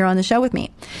coincidence that you're on the show with me.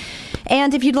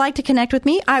 And if you'd like to connect with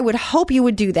me, I would hope you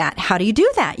would do that. How do you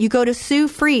do that? You go to Sue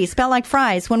Free, spell like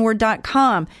fries,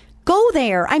 oneword.com. Go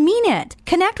there. I mean it.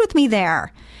 Connect with me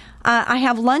there. I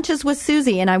have lunches with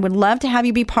Susie, and I would love to have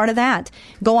you be part of that.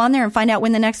 Go on there and find out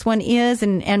when the next one is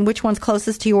and which one's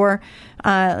closest to your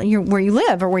where you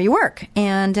live or where you work.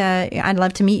 And I'd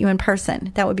love to meet you in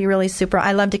person. That would be really super.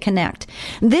 I love to connect.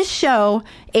 This show,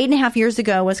 8.5 years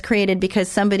ago, was created because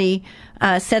somebody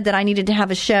said that I needed to have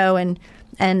a show,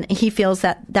 and he feels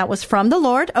that was from the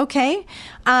Lord. Okay,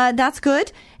 that's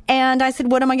good. And I said,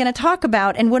 what am I going to talk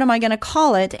about, and what am I going to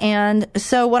call it? And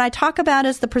so what I talk about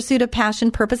is the pursuit of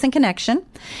passion, purpose, and connection.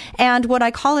 And what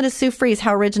I call it is Sue Free.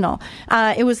 How original.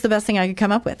 It was the best thing I could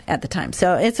come up with at the time.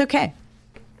 So it's okay.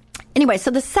 Anyway,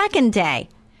 so the second day,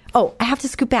 I have to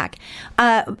scoot back.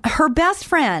 Her best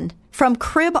friend from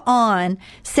Crib On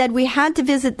said we had to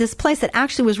visit this place that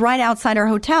actually was right outside our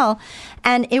hotel.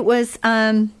 And it was...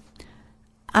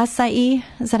 acai,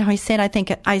 is that how you say it? I think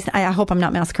I hope I'm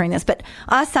not massacring this, but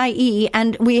acai,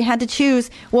 and we had to choose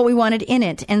what we wanted in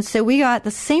it. And so we got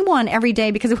the same one every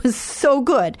day because it was so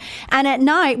good. And at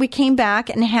night we came back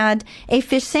and had a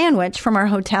fish sandwich from our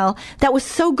hotel that was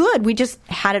so good. We just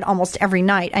had it almost every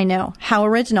night. I know, how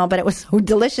original, but it was so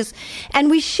delicious. And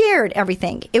we shared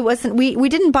everything. It wasn't, we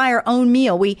didn't buy our own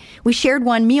meal. We shared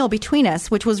one meal between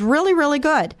us, which was really, really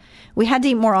good. We had to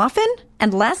eat more often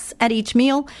and less at each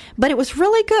meal, but it was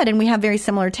really good, and we have very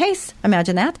similar tastes.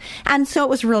 Imagine that. And so it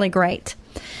was really great.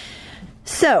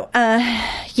 So,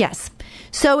 yes.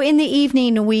 So in the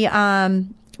evening, we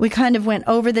kind of went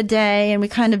over the day, and we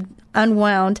kind of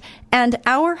unwound, and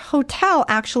our hotel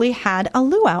actually had a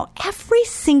luau every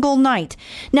single night.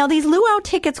 Now, these luau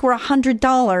tickets were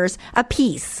 $100 a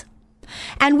piece,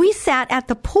 and we sat at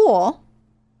the pool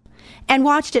and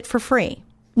watched it for free.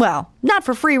 Well, not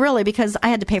for free, really, because I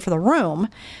had to pay for the room.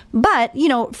 But,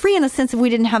 free in the sense of we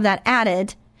didn't have that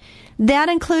added. That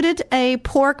included a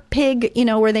pork pig,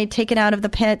 where they take it out of the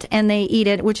pit and they eat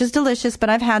it, which is delicious. But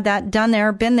I've had that, done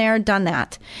there, been there, done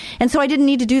that. And so I didn't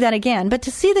need to do that again. But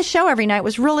to see the show every night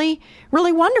was really,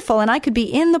 really wonderful. And I could be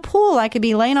in the pool. I could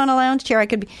be laying on a lounge chair. I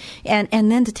could be, and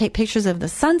then to take pictures of the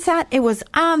sunset. It was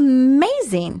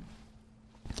amazing.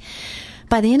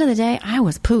 By the end of the day, I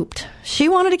was pooped. She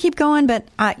wanted to keep going, but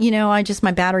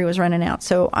my battery was running out,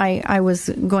 so I was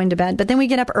going to bed. But then we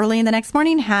get up early in the next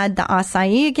morning, had the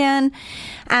acai again,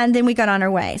 and then we got on our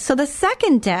way. So the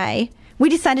second day, we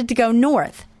decided to go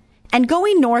north. And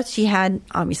going north, she had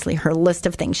obviously her list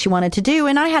of things she wanted to do,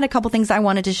 and I had a couple things I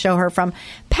wanted to show her from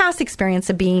past experience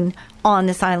of being on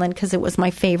this island because it was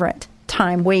my favorite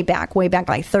time way back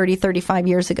like 30, 35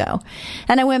 years ago.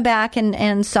 And I went back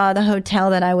and saw the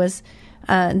hotel that I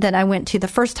went to the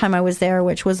first time I was there,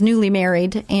 which was newly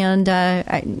married, and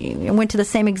I went to the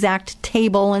same exact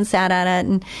table and sat at it,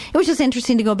 and it was just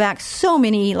interesting to go back so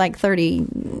many,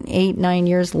 9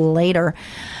 years later.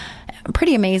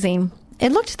 Pretty amazing.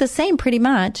 It looked the same pretty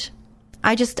much.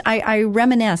 I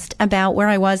reminisced about where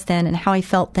I was then and how I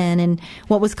felt then and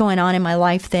what was going on in my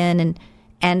life then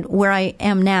and where I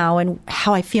am now and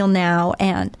how I feel now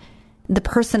and the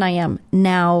person I am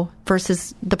now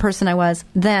versus the person I was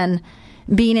then,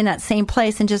 being in that same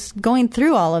place and just going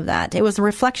through all of that. It was a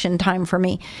reflection time for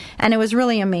me, and it was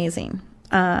really amazing.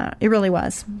 It really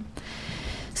was.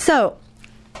 So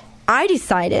I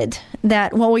decided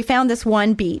that, well, we found this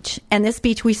one beach, and this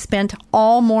beach we spent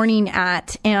all morning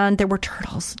at, and there were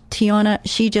turtles. Tiana,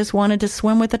 she just wanted to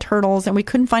swim with the turtles, and we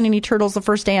couldn't find any turtles the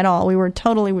first day at all. We were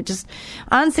just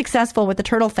unsuccessful with the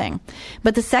turtle thing.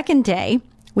 But the second day,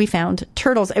 we found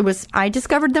turtles. I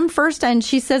discovered them first, and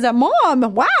she says,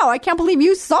 Mom, wow, I can't believe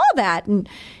you saw that. And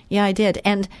yeah, I did.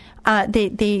 And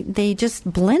they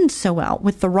just blend so well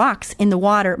with the rocks in the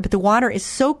water, but the water is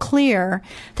so clear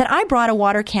that I brought a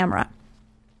water camera.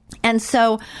 And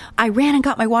so I ran and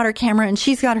got my water camera, and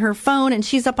she's got her phone, and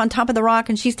she's up on top of the rock,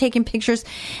 and she's taking pictures.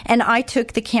 And I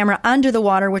took the camera under the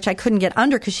water, which I couldn't get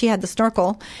under because she had the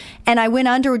snorkel. And I went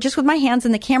under just with my hands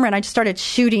in the camera, and I just started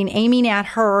shooting, aiming at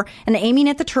her and aiming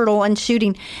at the turtle and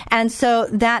shooting. And so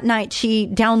that night she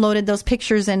downloaded those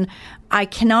pictures, and I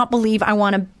cannot believe I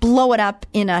want to blow it up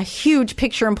in a huge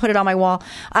picture and put it on my wall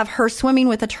of her swimming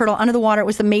with a turtle under the water. It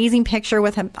was an amazing picture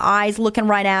with her eyes looking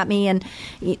right at me, and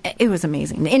it was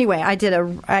amazing. Anyway, I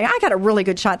got a really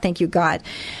good shot. Thank you, God.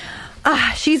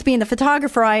 She's being the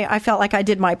photographer. I felt like I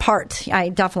did my part. I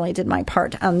definitely did my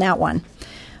part on that one.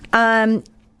 And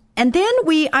then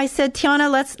I said, Tiana,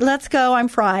 let's go. I'm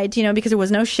fried, because there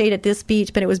was no shade at this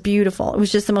beach, but it was beautiful. It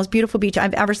was just the most beautiful beach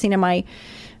I've ever seen in my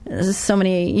so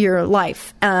many year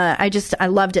life. I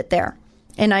loved it there.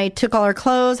 And I took all our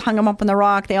clothes, hung them up on the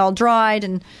rock. They all dried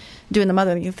and doing the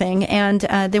motherly thing. And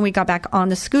then we got back on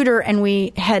the scooter and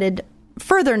we headed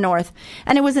further north.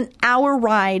 And it was an hour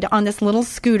ride on this little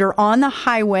scooter on the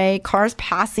highway, cars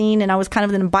passing. And I was kind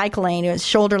of in a bike lane. It was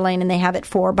shoulder lane, and they have it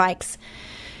for bikes.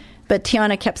 But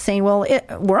Tiana kept saying, well,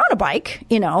 we're on a bike,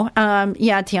 Yeah,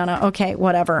 Tiana, okay,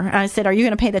 whatever. And I said, are you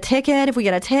going to pay the ticket if we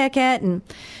get a ticket?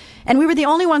 And we were the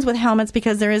only ones with helmets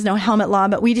because there is no helmet law,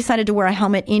 but we decided to wear a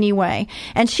helmet anyway.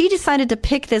 And she decided to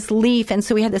pick this leaf, and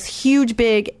so we had this huge,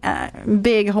 big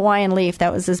Hawaiian leaf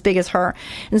that was as big as her.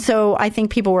 And so I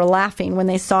think people were laughing when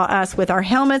they saw us with our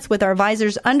helmets, with our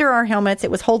visors under our helmets.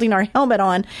 It was holding our helmet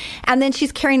on. And then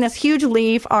she's carrying this huge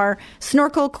leaf, our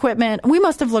snorkel equipment. We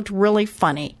must have looked really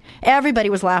funny. Everybody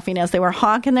was laughing as they were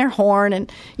honking their horn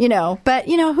and, but,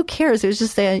 who cares? It was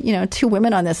just, two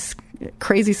women on this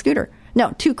crazy scooter.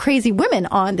 No, two crazy women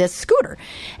on this scooter.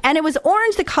 And it was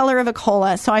orange, the color of a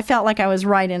cola, so I felt like I was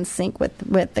right in sync with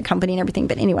the company and everything.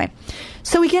 But anyway,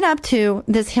 so we get up to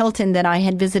this Hilton that I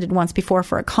had visited once before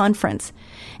for a conference.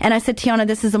 And I said, Tiana,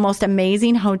 this is the most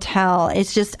amazing hotel.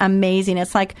 It's just amazing.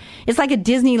 It's like a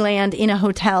Disneyland in a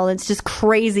hotel. It's just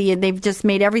crazy. And they've just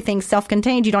made everything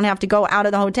self-contained. You don't have to go out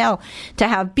of the hotel to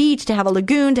have beach, to have a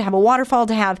lagoon, to have a waterfall,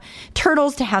 to have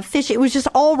turtles, to have fish. It was just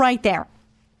all right there.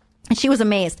 And she was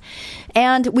amazed.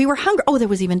 And we were hungry. Oh, there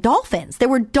was even dolphins. There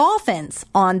were dolphins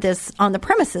on the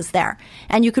premises there.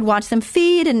 And you could watch them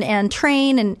feed and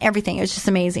train and everything. It was just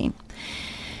amazing.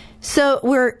 So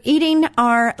we're eating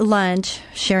our lunch,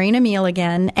 sharing a meal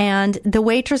again, and the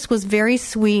waitress was very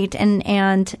sweet,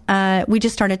 and we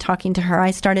just started talking to her.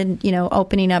 I started,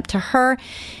 opening up to her,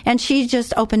 and she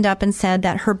just opened up and said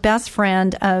that her best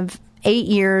friend of 8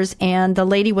 years, and the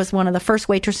lady was one of the first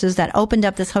waitresses that opened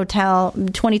up this hotel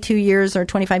 22 years or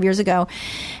 25 years ago,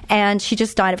 and she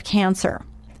just died of cancer.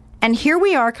 And here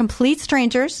we are, complete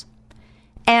strangers,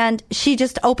 and she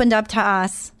just opened up to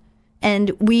us,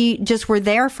 and we just were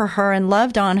there for her and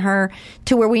loved on her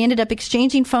to where we ended up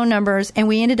exchanging phone numbers, and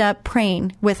we ended up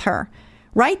praying with her.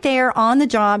 Right there on the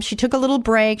job, she took a little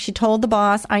break. She told the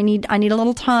boss, I need a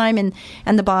little time, and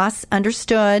the boss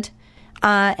understood.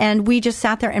 And we just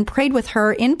sat there and prayed with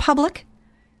her in public,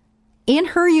 in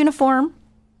her uniform,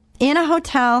 in a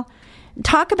hotel.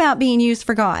 Talk about being used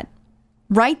for God.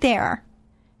 Right there.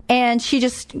 And she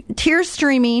just, tears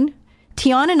streaming,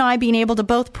 Tiana and I being able to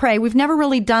both pray. We've never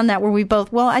really done that where we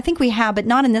both, well, I think we have, but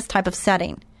not in this type of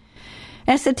setting.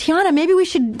 And I said, Tiana, maybe we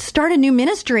should start a new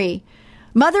ministry.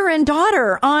 Mother and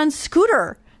daughter on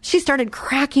scooter. She started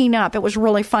cracking up. It was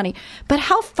really funny. But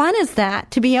how fun is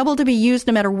that to be able to be used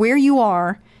no matter where you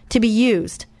are, to be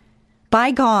used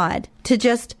by God, to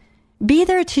just be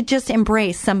there, to just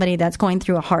embrace somebody that's going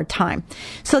through a hard time.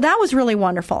 So that was really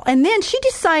wonderful. And then she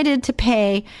decided to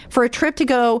pay for a trip to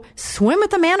go swim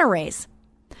with the manta rays.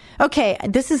 Okay,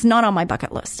 this is not on my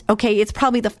bucket list. Okay, it's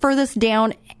probably the furthest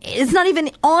down. It's not even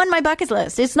on my bucket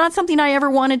list. It's not something I ever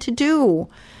wanted to do.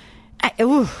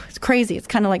 It's crazy. It's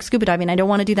kind of like scuba diving. I don't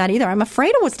want to do that either. I'm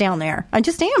afraid of what's down there. I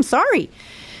just am. Sorry.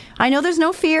 I know there's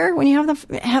no fear when you have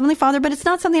the Heavenly Father, but it's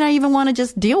not something I even want to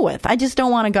just deal with. I just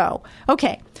don't want to go.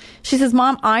 Okay. She says,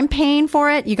 Mom, I'm paying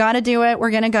for it. You got to do it.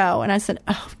 We're going to go. And I said,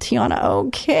 oh, Tiana,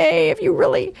 okay. If you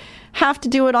really have to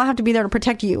do it, I'll have to be there to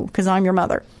protect you because I'm your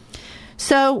mother.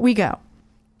 So we go.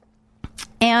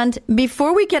 And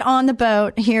before we get on the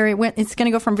boat here, it's going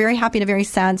to go from very happy to very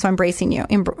sad. So I'm bracing you.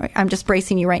 I'm just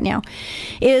bracing you right now.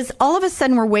 Is all of a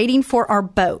sudden we're waiting for our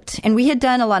boat. And we had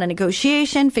done a lot of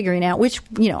negotiation, figuring out which,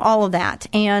 all of that.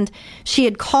 And she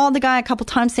had called the guy a couple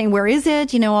times saying, where is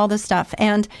it? All this stuff.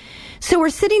 And so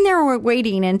we're sitting there, we're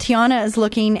waiting. And Tiana is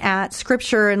looking at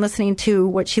scripture and listening to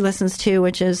what she listens to,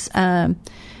 which is,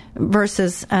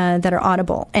 verses that are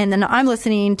audible. And then I'm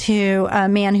listening to a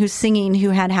man who's singing who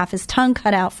had half his tongue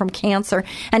cut out from cancer,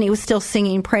 and he was still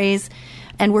singing praise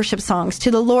and worship songs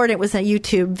to the Lord. It was a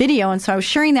YouTube video, and so I was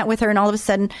sharing that with her, and all of a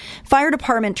sudden fire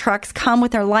department trucks come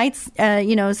with their lights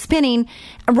spinning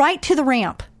right to the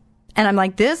ramp. And I'm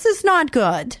like, this is not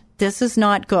good. This is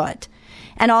not good.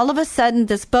 And all of a sudden,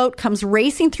 this boat comes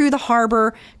racing through the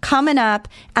harbor, coming up,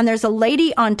 and there's a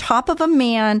lady on top of a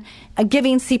man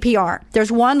giving CPR.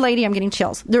 There's one lady, I'm getting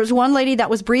chills. There's one lady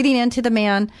that was breathing into the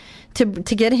man to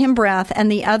get him breath,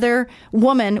 and the other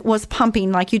woman was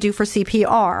pumping like you do for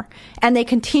CPR. And they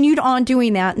continued on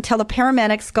doing that until the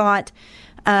paramedics got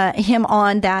him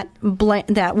on that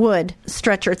wood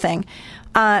stretcher thing.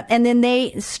 And then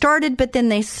they started, but then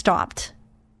they stopped.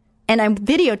 And I'm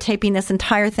videotaping this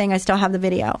entire thing. I still have the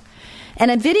video. And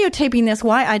I'm videotaping this.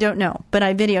 Why? I don't know. But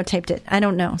I videotaped it. I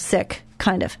don't know. Sick,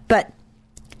 kind of. But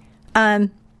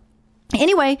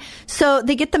anyway, so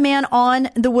they get the man on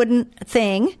the wooden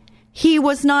thing. He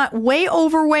was not way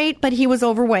overweight, but he was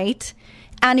overweight.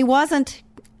 And he wasn't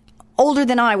older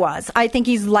than I was. I think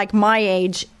he's like my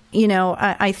age,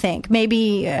 I think.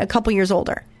 Maybe a couple years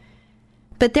older.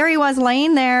 But there he was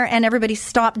laying there, and everybody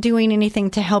stopped doing anything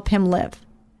to help him live.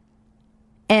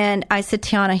 And I said,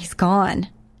 Tiana, he's gone.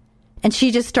 And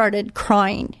she just started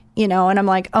crying, and I'm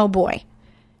like, oh boy.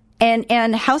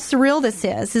 And how surreal this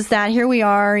is that here we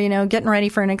are, getting ready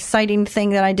for an exciting thing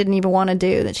that I didn't even want to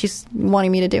do, that she's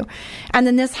wanting me to do. And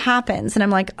then this happens, and I'm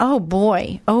like, oh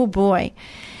boy.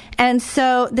 And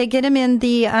so they get him in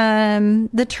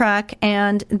the truck,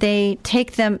 and they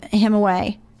take him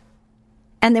away.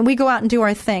 And then we go out and do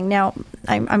our thing. Now,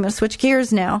 I'm going to switch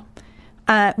gears now.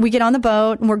 We get on the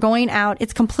boat and we're going out.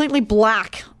 It's completely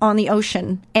black on the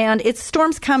ocean, and it's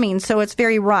storms coming, so it's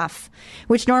very rough,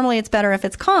 which normally it's better if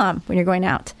it's calm when you're going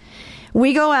out.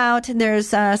 We go out. There's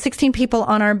 16 people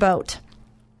on our boat,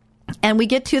 and we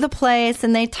get to the place,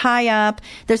 and they tie up.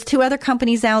 There's 2 other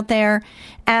companies out there,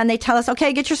 and they tell us,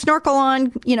 okay, get your snorkel on,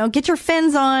 get your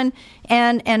fins on,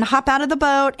 and hop out of the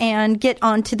boat and get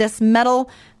onto this metal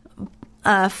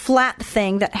flat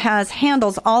thing that has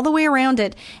handles all the way around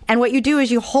it. And what you do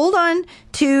is you hold on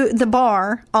to the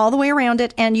bar all the way around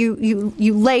it, and you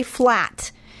lay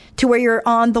flat to where you're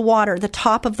on the water, the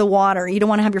top of the water. You don't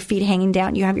want to have your feet hanging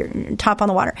down. You have your top on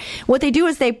the water. What they do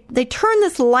is they turn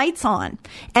this lights on,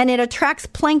 and it attracts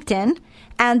plankton,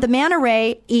 and the manta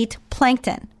ray eat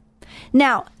plankton.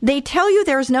 Now, they tell you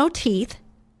there's no teeth.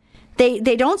 They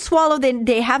don't swallow.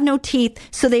 They have no teeth,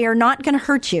 so they are not going to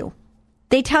hurt you.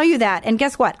 They tell you that. And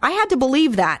guess what? I had to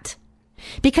believe that,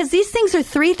 because these things are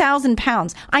 3,000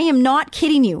 pounds. I am not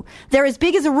kidding you. They're as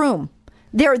big as a room.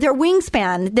 Their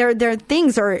wingspan, their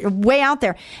things are way out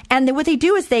there. And what they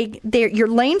do is you're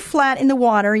laying flat in the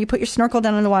water. You put your snorkel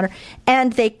down in the water,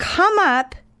 and they come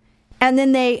up, and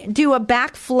then they do a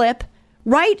backflip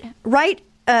right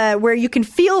where you can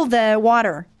feel the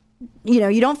water.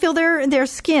 You don't feel their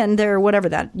skin, their whatever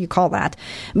that you call that.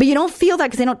 But you don't feel that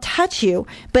because they don't touch you.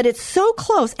 But it's so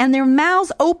close, and their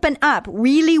mouths open up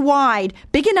really wide,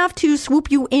 big enough to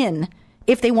swoop you in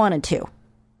if they wanted to.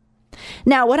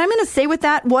 Now, what I'm going to say with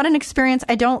that, what an experience.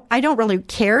 I don't really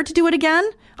care to do it again.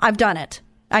 I've done it.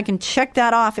 I can check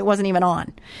that off. It wasn't even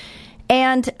on.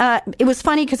 And it was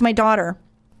funny because my daughter,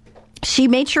 she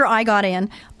made sure I got in.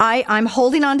 I'm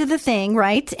holding onto the thing,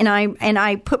 right? And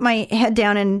I put my head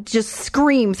down and just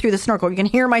scream through the snorkel. You can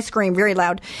hear my scream very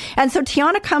loud. And so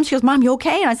Tiana comes. She goes, Mom, you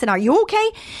okay? And I said, are you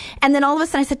okay? And then all of a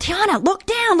sudden I said, Tiana, look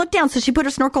down. So she put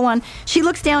her snorkel on. She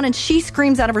looks down and she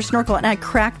screams out of her snorkel, and I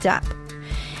cracked up.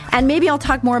 And maybe I'll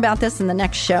talk more about this in the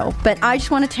next show. But I just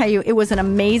want to tell you, it was an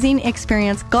amazing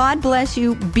experience. God bless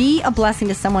you. Be a blessing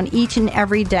to someone each and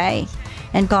every day.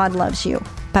 And God loves you.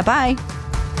 Bye-bye.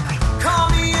 Call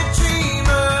me a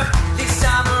dreamer, this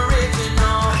I'm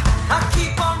original. I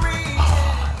keep on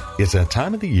reading. It's that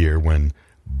time of the year when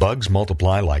bugs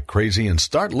multiply like crazy and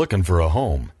start looking for a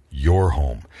home. your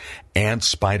home. Ants,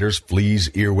 spiders, fleas,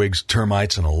 earwigs,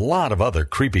 termites, and a lot of other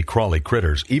creepy crawly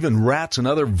critters, even rats and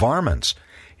other varmints.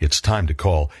 It's time to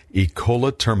call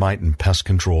Ecola Termite and Pest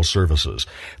Control Services.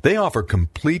 They offer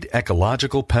complete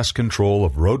ecological pest control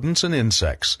of rodents and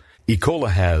insects. Ecola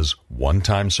has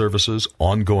one-time services,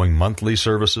 ongoing monthly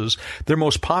services, their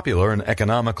most popular and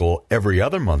economical every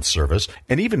other month service,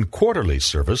 and even quarterly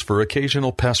service for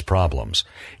occasional pest problems.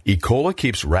 Ecola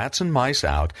keeps rats and mice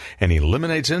out and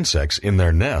eliminates insects in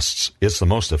their nests. It's the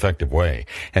most effective way,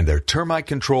 and their termite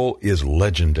control is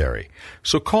legendary.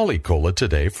 So call Ecola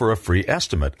today for a free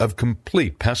estimate of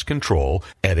complete pest control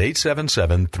at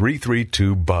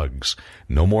 877-332-BUGS.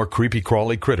 No more creepy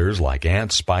crawly critters like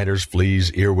ants, spiders,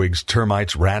 fleas, earwigs,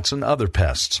 termites, rats, and other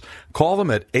pests. Call them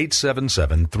at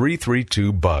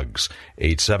 877-332-BUGS.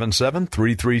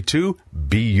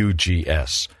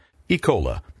 877-332-BUGS.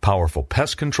 Ecola, powerful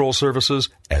pest control services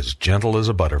as gentle as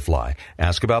a butterfly.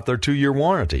 Ask about their 2-year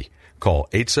warranty. Call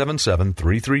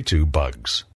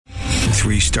 877-332-BUGS.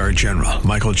 3-star General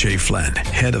Michael J. Flynn,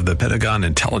 head of the Pentagon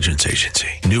Intelligence Agency,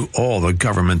 knew all the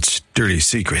government's dirty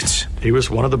secrets. He was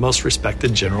one of the most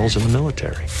respected generals in the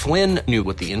military. Flynn knew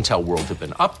what the intel world had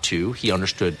been up to. He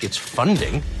understood its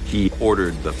funding. He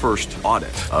ordered the first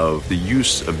audit of the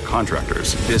use of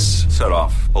contractors. This set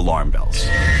off alarm bells.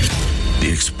 The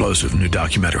explosive new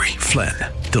documentary, Flynn,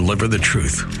 Deliver the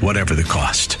Truth, Whatever the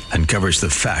Cost, uncovers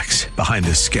the facts behind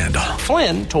this scandal.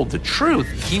 Flynn told the truth.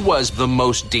 He was the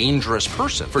most dangerous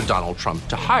person for Donald Trump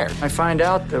to hire. I find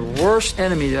out the worst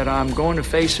enemy that I'm going to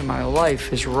face in my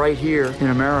life is right here in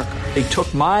America. They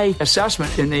took my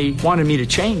assessment and they wanted me to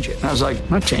change it. And I was like, I'm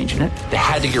not changing it. They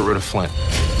had to get rid of Flynn.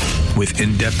 With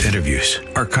in-depth interviews,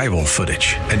 archival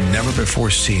footage, and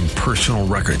never-before-seen personal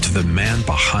records of the man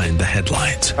behind the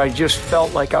headlines. I just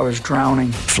felt like I was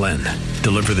drowning. Flynn,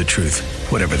 Deliver the Truth,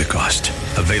 Whatever the Cost.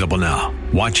 Available now.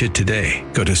 Watch it today.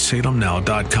 Go to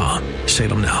salemnow.com.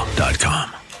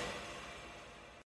 salemnow.com.